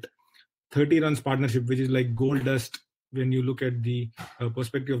wicket, 30 runs partnership, which is like gold dust when you look at the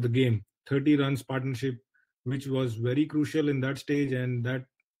perspective of the game. 30 runs partnership, which was very crucial in that stage, and that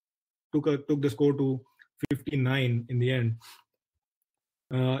took the score to 59 in the end.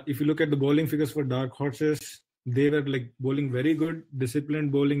 If you look at the bowling figures for Dark Horses, they were like bowling very good,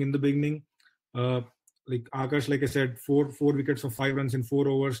 disciplined bowling in the beginning. Like Akash, like I said, four wickets of 5 runs in 4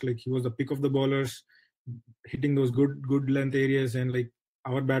 overs. Like he was the pick of the bowlers, hitting those good length areas, and like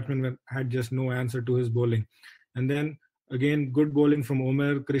our batsmen had just no answer to his bowling. And then again, good bowling from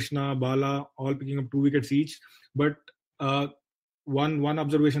Omer, Krishna, Bala, all picking up 2 wickets each. But one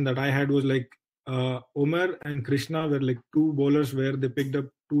observation that I had was like Omer and Krishna were like 2 bowlers where they picked up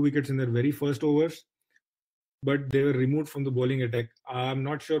 2 wickets in their very first overs, but they were removed from the bowling attack. I'm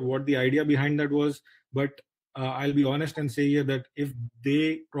not sure what the idea behind that was, but I'll be honest and say here that if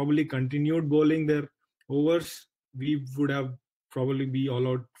they probably continued bowling their overs, we would have probably be all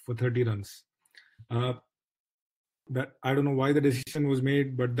out for 30 runs. That I don't know why the decision was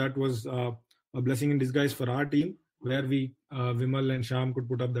made, but that was a blessing in disguise for our team, where Vimal and Sham could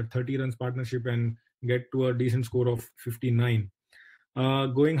put up that 30 runs partnership and get to a decent score of 59.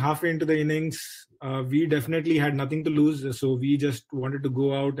 Going halfway into the innings, we definitely had nothing to lose, so we just wanted to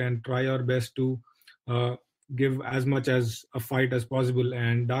go out and try our best to give as much as a fight as possible.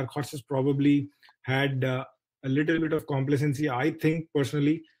 And Dark Horses probably had a little bit of complacency, I think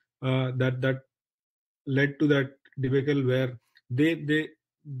personally, that led to that debacle where they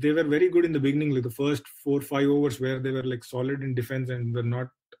were very good in the beginning, like the first 4-5 overs where they were like solid in defense and were not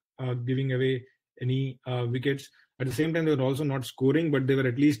giving away any wickets. At the same time, they were also not scoring, but they were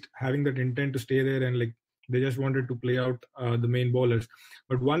at least having that intent to stay there, and like they just wanted to play out the main bowlers.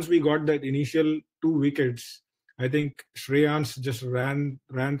 But once we got that initial 2 wickets, I think Shreyans just ran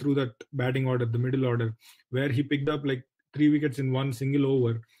through that batting order, the middle order, where he picked up like 3 wickets in one single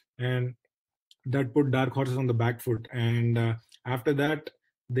over, and that put Dark Horses on the back foot. And after that,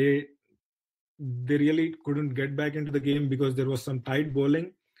 they really couldn't get back into the game because there was some tight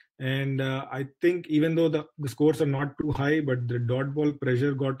bowling. And I think even though the scores are not too high, but the dot ball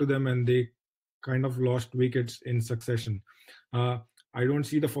pressure got to them and they kind of lost wickets in succession. I don't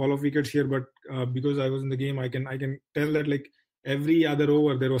see the fall of wickets here, but because I was in the game, I can tell that like every other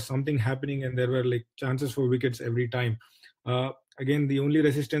over there was something happening and there were like chances for wickets every time. Again, the only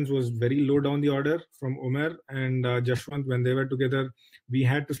resistance was very low down the order from Omer and Jashwant. When they were together, we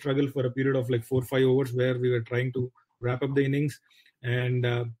had to struggle for a period of like 4-5 overs where we were trying to wrap up the innings and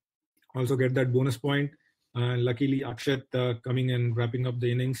also get that bonus point. Luckily, Akshat coming and wrapping up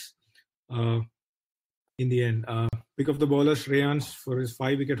the innings in the end. Pick up the bowler Shreyans for his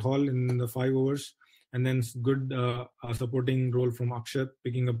 5-wicket haul in the 5 overs, and then good supporting role from Akshat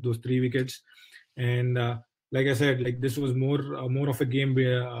picking up those 3 wickets. And like I said, like this was more of a game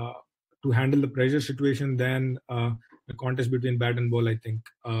where, to handle the pressure situation than a contest between bat and ball, I think.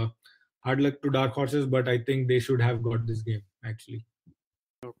 hard luck to dark horses, but I think they should have got this game actually.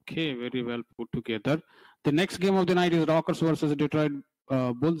 Okay, very well put together. The next game of the night is Rockers versus Detroit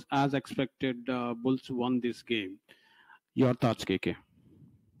Bulls. As expected, Bulls won this game. Your thoughts, KK?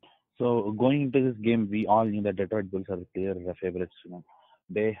 So going into this game, we all knew that Detroit Bulls are the clear favorites.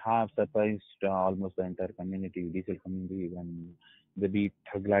 They have surprised almost the entire community, diesel community, when they beat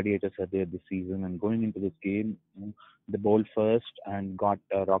Gladiators earlier this season. And going into this game, they bowled first and got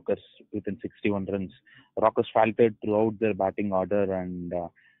Rockers within 61 runs. Rockers faltered throughout their batting order, and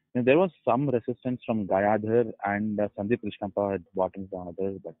there was some resistance from Gayadhar and Sandeep Krishnappa at the bottom of the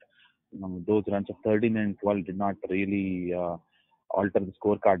order, but those runs of 13 and 12 did not really alter the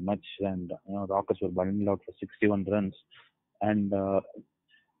scorecard much, and Rockers were bundled out for 61 runs. And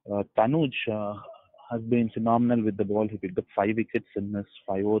Tanuj has been phenomenal with the ball. He picked up 5 wickets in his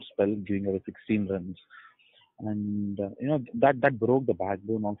 5-over spell, giving away 16 runs. And that broke the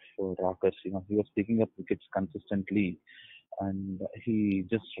backbone of Rockers. He was picking up wickets consistently, and he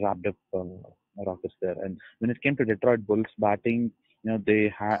just wrapped up Rockers there. And when it came to Detroit Bulls batting,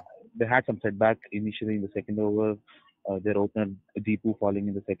 they had some setback initially in the second over. Their opener Deepu falling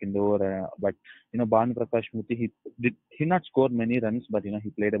in the second over, but Bhanu Prakash Murthy, he did not score many runs, but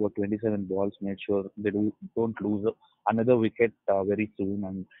he played about 27 balls, made sure they don't lose another wicket very soon,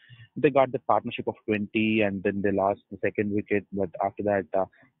 and they got the partnership of 20, and then they lost the second wicket. But after that,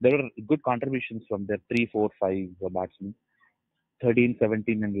 there were good contributions from their 3, 4, 5 batsmen. 13,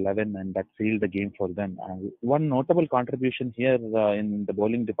 17, and 11, and that sealed the game for them. One notable contribution here in the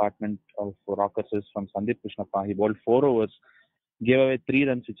bowling department of Rockers is from Sandeep Krishnappa. He bowled 4 overs, gave away 3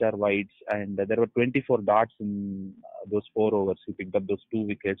 runs which are wides, and there were 24 dots in those 4 overs. He picked up those 2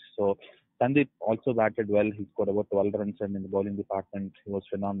 wickets. So Sandeep also batted well. He scored about 12 runs, and in the bowling department, he was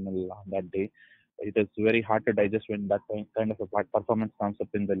phenomenal on that day. It is very hard to digest when that kind of a performance comes up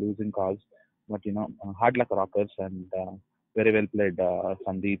in the losing cause. But hard luck Rockers, and very well played,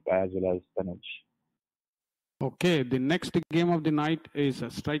 Sandeep as well as Tanuj. Okay, the next game of the night is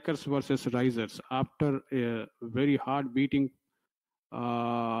Strikers versus Risers. After a very hard beating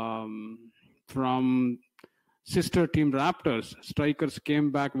from sister team Raptors, Strikers came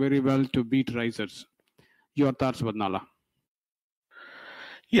back very well to beat Risers. Your thoughts, Vadnala?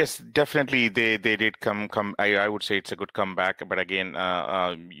 Yes, definitely. They did come. I would say it's a good comeback, but again,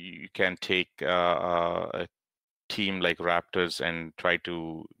 you can take a team like Raptors and try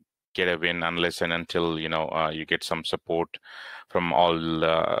to get a win unless and until you get some support from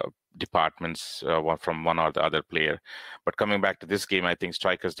all departments, from one or the other player. But coming back to this game, I think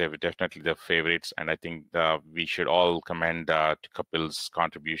Strikers, they're definitely the favorites, and I think we should all commend to Kapil's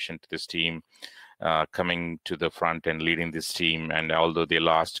contribution to this team, coming to the front and leading this team. And although they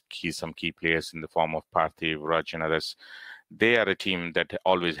lost some key players in the form of Parthiv, Raj, and others, they are a team that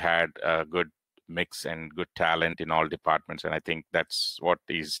always had a good mix and good talent in all departments, and I think that's what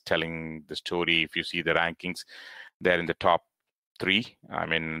is telling the story. If you see the rankings, they're in the top 3. I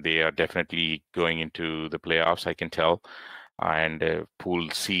mean, they are definitely going into the playoffs, I can tell. And Pool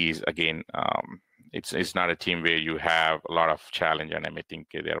C is again, it's not a team where you have a lot of challenge, and I think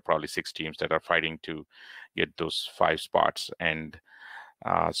there are probably 6 teams that are fighting to get those 5 spots. And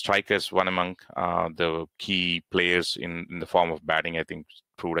Strikers, one among the key players in the form of batting, I think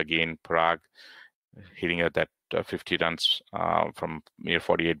proved again. Parag hitting at that 50 runs from mere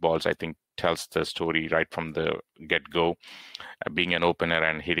 48 balls, I think tells the story right from the get-go. Being an opener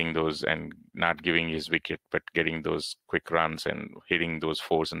and hitting those and not giving his wicket, but getting those quick runs and hitting those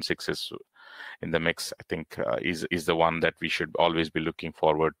 4s and 6s in the mix, I think is the one that we should always be looking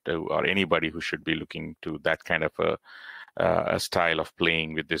forward to, or anybody who should be looking to that kind of a style of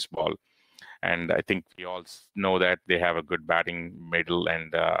playing with this ball. And I think we all know that they have a good batting middle,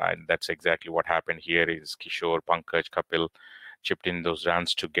 and that's exactly what happened here. Is Kishore, Pankaj, Kapil chipped in those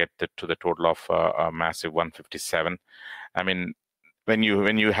runs to get to the total of a massive 157. I mean, when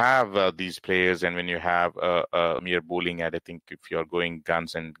you have these players and when you have mere bowling, and I think if you're going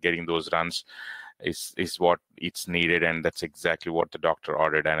guns and getting those runs is what it's needed, and that's exactly what the doctor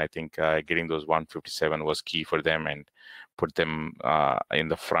ordered. And I think getting those 157 was key for them and put them in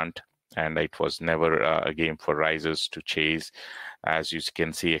the front. And it was never a game for Risers to chase. As you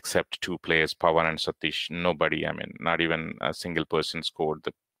can see, except 2 players, Pawan and Satish, nobody, I mean, not even a single person scored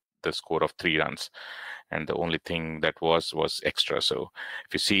the score of 3 runs. And the only thing that was extra. So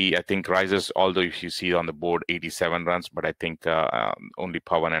if you see, I think Risers, although if you see on the board 87 runs, but I think only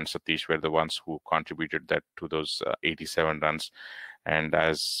Pawan and Satish were the ones who contributed that to those 87 runs. And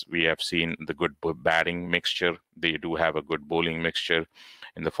as we have seen, the good batting mixture, they do have a good bowling mixture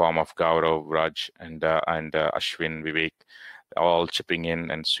in the form of Gaurav, Raj, and Ashwin, Vivek. all chipping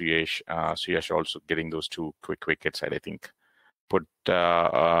in, and Suyash also getting those 2 quick wickets. I think put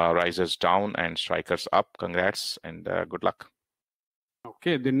risers down and strikers up. Congrats and good luck.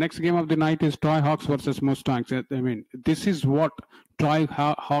 Okay, the next game of the night is Troy Hawks versus Mustangs. I mean, this is what Troy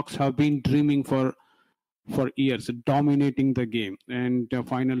Hawks have been dreaming for years, dominating the game, and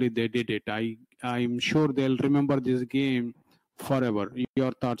finally they did it. I'm sure they'll remember this game forever.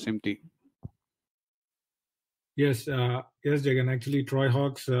 Your thoughts, Imthi? Yes, yes, Jagan. Actually, Troy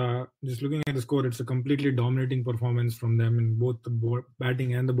Hawks, just looking at the score, it's a completely dominating performance from them in both the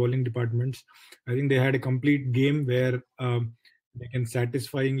batting and the bowling departments. I think they had a complete game where they can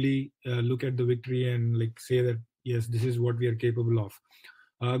satisfyingly look at the victory and like say that, yes, this is what we are capable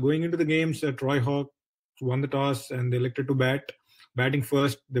of. Going into the games, Troy Hawks won the toss and they elected to bat. Batting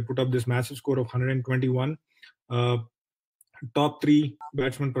first, they put up this massive score of 121. Top 3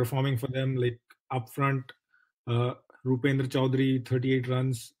 batsmen performing for them, like up front, Rupendra Chaudhary 38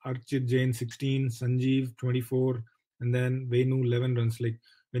 runs, Archit Jain 16, Sanjeev 24, and then Venu 11 runs. Like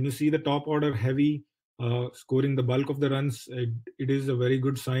when you see the top order heavy, scoring the bulk of the runs, it is a very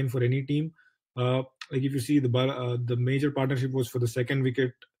good sign for any team. Like if you see the major partnership was for the second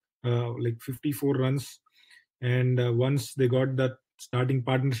wicket, like 54 runs, and once they got that starting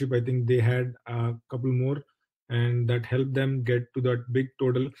partnership, I think they had a couple more, and that helped them get to that big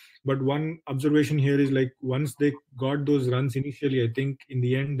total. But one observation here is like once they got those runs initially, I think in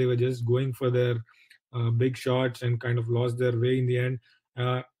the end they were just going for their big shots and kind of lost their way in the end.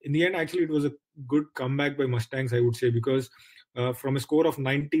 In the end, actually, it was a good comeback by Mustangs, I would say, because from a score of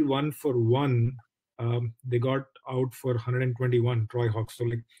 91 for 1, they got out for 121, Troy Hawks. So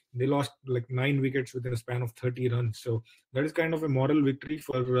like they lost like 9 wickets within a span of 30 runs. So that is kind of a moral victory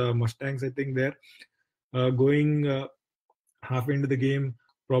for Mustangs, I think, there. Going halfway into the game,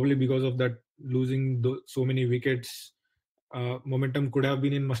 probably because of that losing so many wickets, momentum could have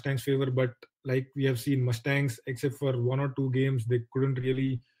been in Mustangs' favor. But like we have seen, Mustangs, except for 1 or 2 games, they couldn't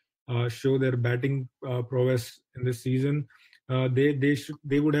really show their batting prowess in this season.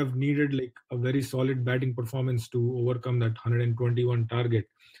 They would have needed like a very solid batting performance to overcome that 121 target.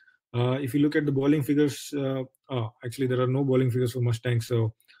 If you look at the bowling figures, actually there are no bowling figures for Mustangs.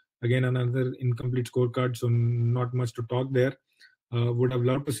 So again, another incomplete scorecard, so not much to talk there. Would have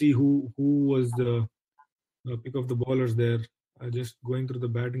loved to see who was the pick of the bowlers there. Just going through the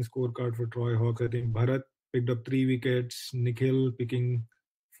batting scorecard for Troy Hawks, I think Bharat picked up 3 wickets, Nikhil picking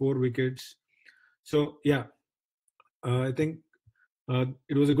 4 wickets. So yeah, I think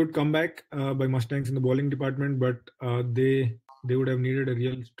it was a good comeback by Mustangs in the bowling department, but they would have needed a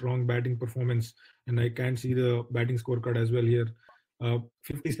real strong batting performance, and I can see the batting scorecard as well here.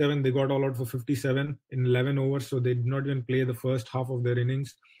 57, they got all out for 57 in 11 overs, so they did not even play the first half of their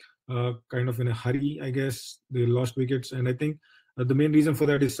innings. Kind of in a hurry, I guess. They lost wickets, and I think the main reason for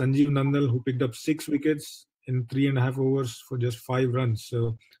that is Sanjeev Nandal, who picked up 6 wickets in 3.5 overs for just 5 runs.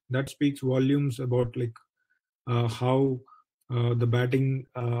 So that speaks volumes about like how the batting,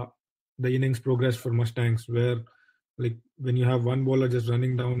 the innings progressed for Mustangs, where like when you have one bowler just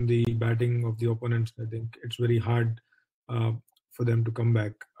running down the batting of the opponents, I think it's very hard for them to come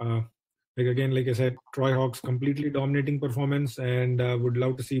back. Like again, like I said, Troy Hawks completely dominating performance, and would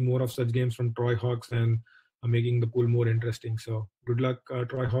love to see more of such games from Troy Hawks and making the pool more interesting. So good luck,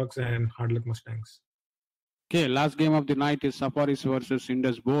 Troy Hawks, and hard luck, Mustangs. Okay, last game of the night is Safaris versus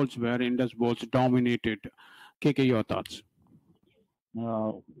Indus Bowls, where Indus Bowls dominated. KK, your thoughts?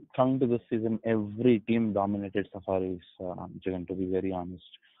 Coming to this season, every team dominated Safaris, Jagan, to be very honest.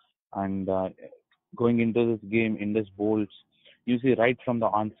 And going into this game, Indus Bowls, you see right from the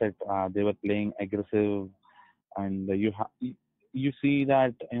onset, they were playing aggressive, and you see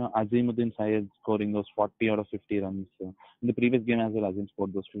that Azimuddin Syed scoring those 40 out of 50 runs. In the previous game as well, Azim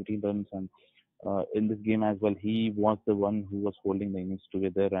scored those 15 runs, and in this game as well, he was the one who was holding the innings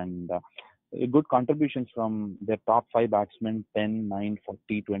together, and good contributions from their top 5 batsmen: 10, 9,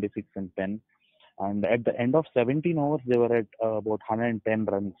 40, 26, and 10. And at the end of 17 overs, they were at about 110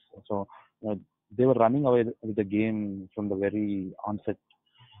 runs. So they were running away with the game from the very onset.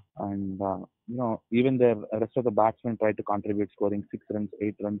 And even the rest of the batsmen tried to contribute, scoring 6 runs,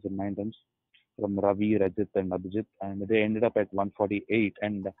 8 runs, and 9 runs from Ravi, Rajat, and Abhijit, and they ended up at 148.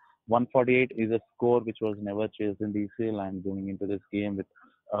 And 148 is a score which was never chased in DCL. And going into this game with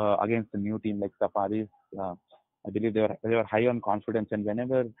against a new team like Safaris, I believe they were high on confidence. And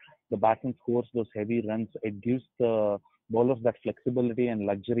whenever the batsman scores those heavy runs, it gives the bowlers that flexibility and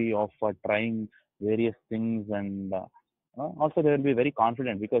luxury of trying various things. And also they will be very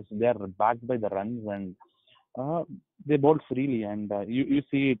confident because they are backed by the runs, and They bowled freely, and you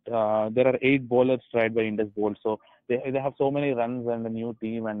see it. There are 8 bowlers tried by Indus Bowl, so they have so many runs and a new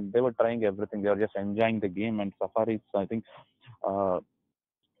team, and they were trying everything. They were just enjoying the game. And Safaris, I think,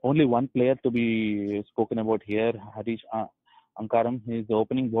 only one player to be spoken about here, Harish Ankaram. He is the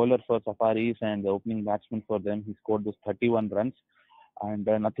opening bowler for Safaris and the opening batsman for them. He scored those 31 runs, and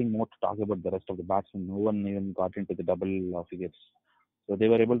nothing more to talk about the rest of the batsmen. No one even got into the double figures. So they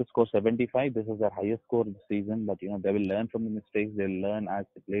were able to score 75. This is their highest score of the season. But they will learn from the mistakes. They'll learn as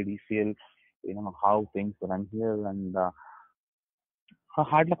they play DCL. How things run here, and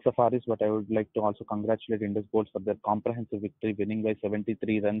hard luck Safaris. But I would like to also congratulate Indus Bowl for their comprehensive victory. Winning by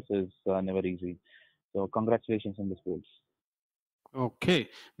 73 runs is never easy. So congratulations, Indus Bowl. Okay.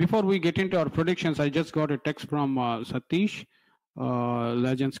 Before we get into our predictions, I just got a text from Satish,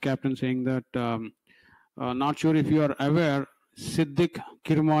 Legends captain, saying that not sure if you are aware, Siddiq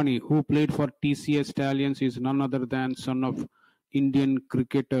Kirmani, who played for TCS Stallions, is none other than son of Indian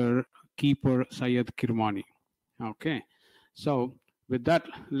cricketer keeper Syed Kirmani. Okay. So with that,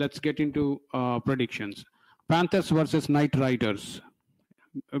 let's get into predictions. Panthers versus Knight Riders.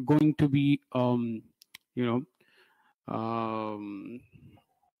 Going to be,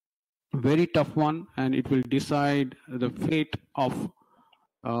 very tough one, and it will decide the fate of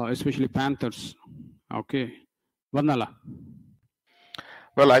especially Panthers. Okay. Vadnala.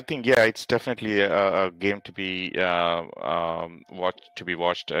 Well, I think it's definitely a game to be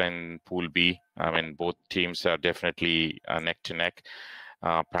watched in Pool B. I mean, both teams are definitely neck to neck.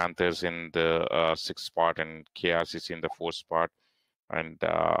 Panthers in the 6th spot and KRCC in the 4th spot. And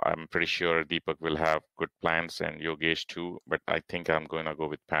I'm pretty sure Deepak will have good plans and Yogesh too. But I think I'm going to go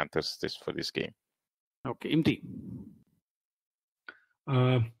with Panthers for this game. Okay, Imthi.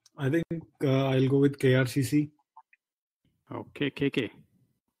 I think I'll go with KRCC. Okay, KK.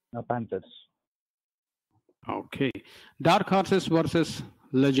 Panthers. Okay. Dark Horses versus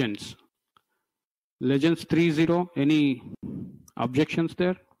Legends. Legends 3-0. Any objections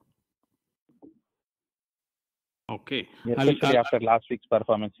there? Okay. Especially after last week's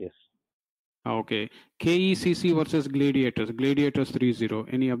performance, yes. Okay. KECC versus Gladiators. Gladiators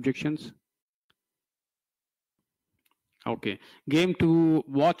 3-0. Any objections? Okay. Game to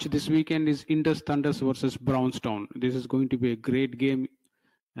watch this weekend is Indus Thunders versus Brownstown. This is going to be a great game,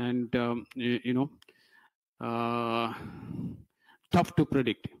 and tough to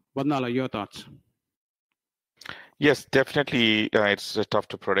predict. Vadnala, your thoughts? Yes, definitely. It's tough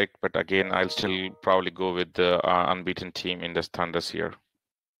to predict, but again, I'll still probably go with the unbeaten team Indus Thunders here.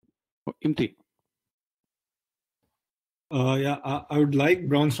 Imthi. I would like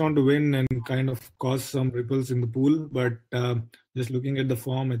Brownstown to win and kind of cause some ripples in the pool, but just looking at the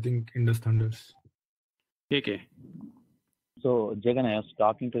form, I think Indus Thunders. KK. So, Jagan, I was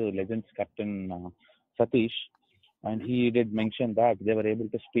talking to the Legends captain Satish, and he did mention that they were able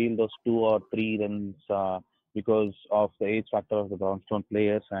to steal those 2 or 3 runs because of the age factor of the Brownstone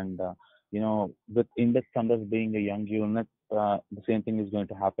players. And, with Indus Thunders being a young unit, the same thing is going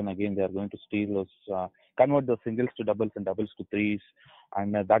to happen again. They are going to steal those, convert those singles to doubles and doubles to threes.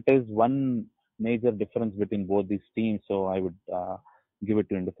 And that is one major difference between both these teams. So I would give it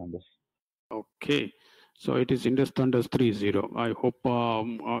to Indus Thunders. Okay. So it is Indus Thunders 3-0. I hope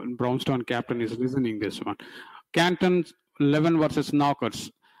Brownstone captain is listening this one. Canton 11 versus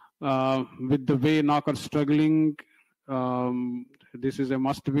Knockers. With the way Knockers struggling, this is a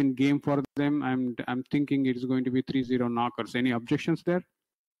must-win game for them. I'm thinking it is going to be 3-0 Knockers. Any objections there?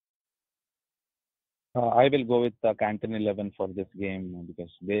 I will go with Canton 11 for this game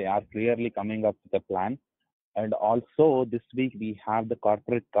because they are clearly coming up with a plan. And also this week we have the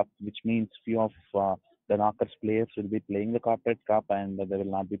Corporate Cup, which means few of the Knockers players will be playing the Corporate Cup and they will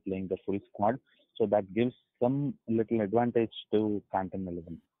not be playing the full squad. So that gives some little advantage to Canton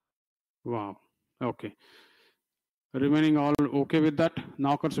 11. Wow. Okay. Remaining all okay with that?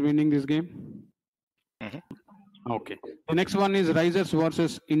 Knockers winning this game? Mm-hmm. Okay. The next one is Risers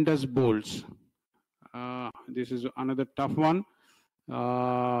versus Indus Bowls. This is another tough one.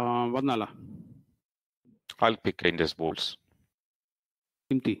 Vadnala. I'll pick Indus Bowls.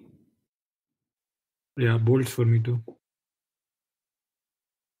 Imthi. Yeah, Bolts for me too.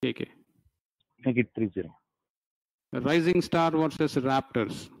 KK. Make it 3-0. Rising Star versus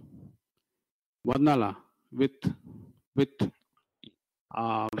Raptors. Vadnala with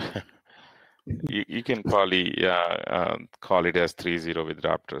you can probably call it as 3-0 with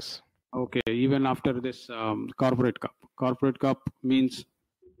Raptors. Okay, even after this Corporate Cup. Corporate Cup means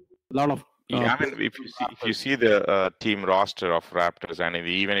a lot of I mean, if you see the team roster of Raptors, and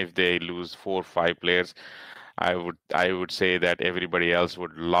even if they lose 4 or 5 players, I would say that everybody else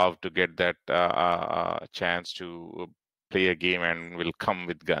would love to get that chance to play a game and will come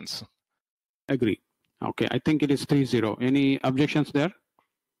with guns. Agree. Okay, I think it is 3-0. Any objections there?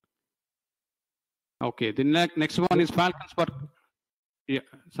 Okay, the next one is Falcons. Yeah,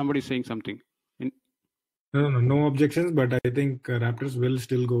 somebody's saying something. No objections, but I think Raptors will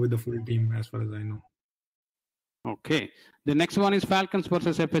still go with the full team as far as I know. Okay, the next one is Falcons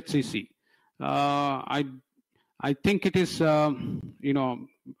versus FHCC. I think it is, I'm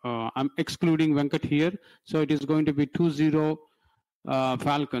excluding Venkat here, so it is going to be 2-0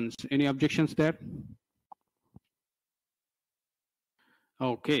 Falcons. Any objections there?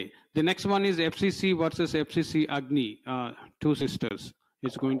 Okay, the next one is FCC versus FCC Agni, two sisters.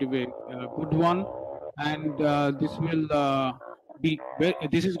 It's going to be a good one, and this will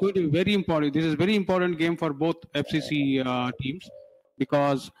this is going to be very important. This is very important game for both FCC teams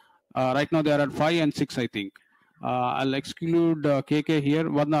because right now they are at 5 and 6, I think. I'll exclude KK here.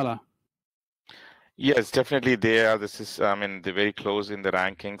 Vadnala. Yes, definitely they are. They're very close in the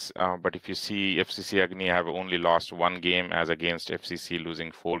rankings. But if you see FCC Agni have only lost one game as against FCC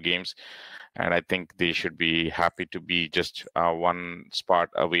losing 4 games. And I think they should be happy to be just one spot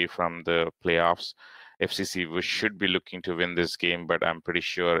away from the playoffs. FCC should be looking to win this game, but I'm pretty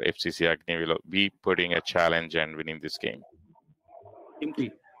sure FCC Agni will be putting a challenge and winning this game.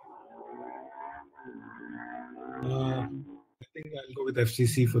 Imthi. I think I'll go with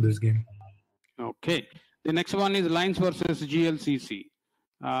FCC for this game. Okay. The next one is Lions versus GLCC.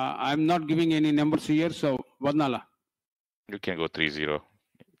 I'm not giving any numbers here, so Vadnala. You can go 3-0.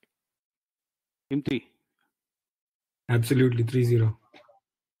 Imthi. Absolutely 3-0.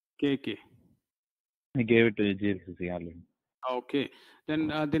 KK. I gave it to GLCC already. Okay. Then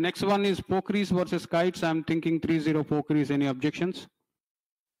the next one is Pokeries versus Kites. I'm thinking 3-0 Pokeries. Any objections?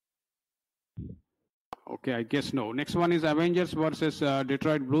 Okay, I guess no. Next one is Avengers versus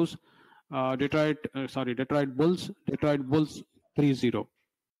Detroit Blues. Detroit Bulls. Detroit Bulls 3-0.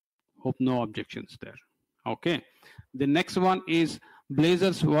 Hope no objections there. Okay. The next one is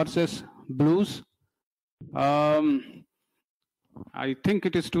Blazers versus Blues. I think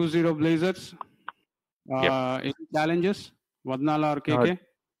it is 2-0 Blazers. Any challenges? Vadnala or KK?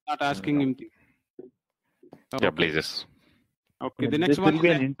 Not asking him. Yeah, Blazers. Okay, the next one will be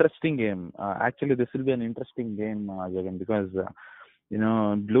an interesting game. Actually, this will be an interesting game, Jagan, because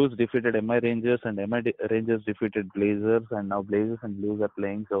Blues defeated MI Rangers and MI Rangers defeated Blazers, and now Blazers and Blues are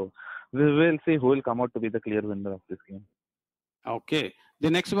playing. So we will see who will come out to be the clear winner of this game. Okay, the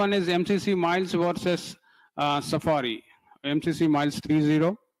next one is MCC Miles versus Safari. MCC Miles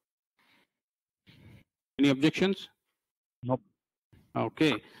 3-0. Any objections? Nope.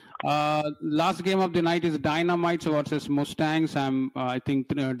 Okay. Last game of the night is Dynamites versus Mustangs. I think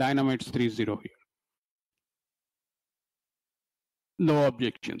Dynamites 3-0 here. No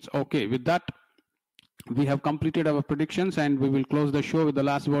objections. Okay, with that, we have completed our predictions and we will close the show with the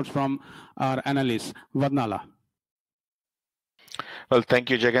last words from our analyst, Vadnala. Well, thank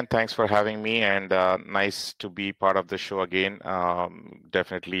you, Jagan. Thanks for having me, and nice to be part of the show again.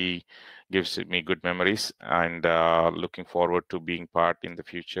 Definitely gives me good memories, and looking forward to being part in the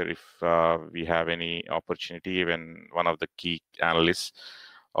future if we have any opportunity. Even one of the key analysts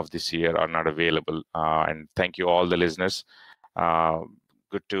of this year are not available. And thank you all the listeners.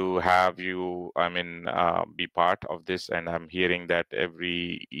 Good to have you. Be part of this, and I'm hearing that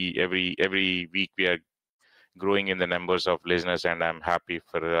every week we are growing in the numbers of listeners, and I'm happy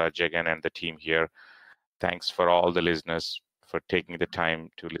for Jagan and the team here. Thanks for all the listeners for taking the time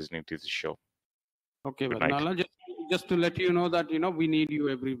to listening to the show. Okay, Vadnala, just to let you know that we need you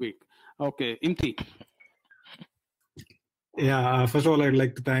every week. Okay, Imthi. Yeah, first of all, I'd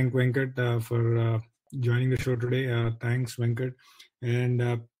like to thank Venkat for joining the show today. Thanks, Venkat.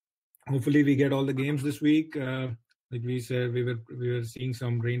 And hopefully we get all the games this week. Like we said, we were seeing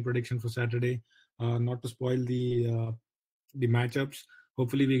some rain prediction for Saturday. Not to spoil the matchups.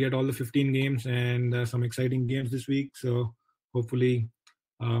 Hopefully we get all the 15 games and some exciting games this week. So hopefully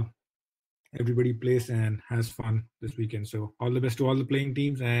everybody plays and has fun this weekend. So all the best to all the playing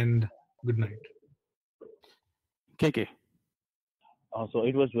teams and good night. KK. So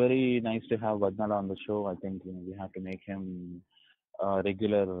it was very nice to have Vadnala on the show. I think we have to make him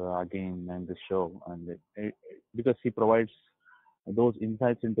regular again in the show, and because he provides those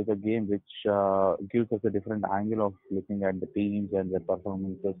insights into the game, which gives us a different angle of looking at the teams and their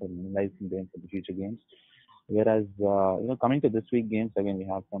performances and analyzing them for the future games. Whereas, coming to this week games, again, we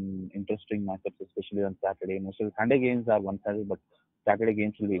have some interesting matchups, especially on Saturday. Most of the Sunday games are one-sided, but Saturday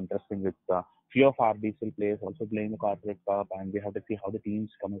games will be interesting with few of our diesel players also playing the Corporate Cup, and we have to see how the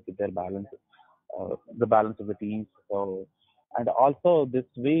teams come up with their balance the balance of the teams. So, and also this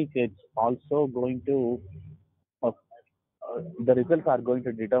week it's also going to the results are going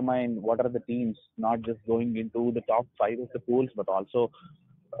to determine what are the teams not just going into the top 5 of the pools, but also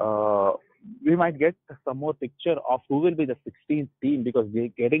uh, we might get some more picture of who will be the 16th team, because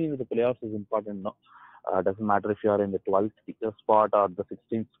getting into the playoffs is important. No, doesn't matter if you are in the 12th spot or the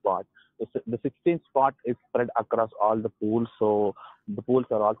 16th spot. The 16th spot is spread across all the pools, so the pools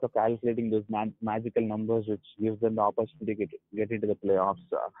are also calculating those magical numbers, which gives them the opportunity to get into the playoffs.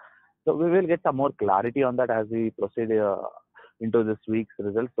 So we will get some more clarity on that as we proceed into this week's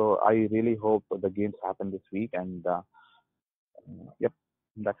results. So I really hope the games happen this week. And yep,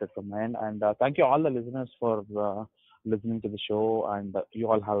 that's it from my end. And thank you all the listeners for listening to the show. And you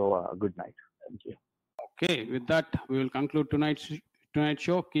all have a good night. Thank you. Okay, with that, we will conclude tonight's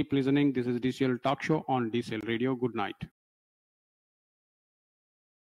show. Keep listening. This is DCL Talk Show on DCL Radio. Good night.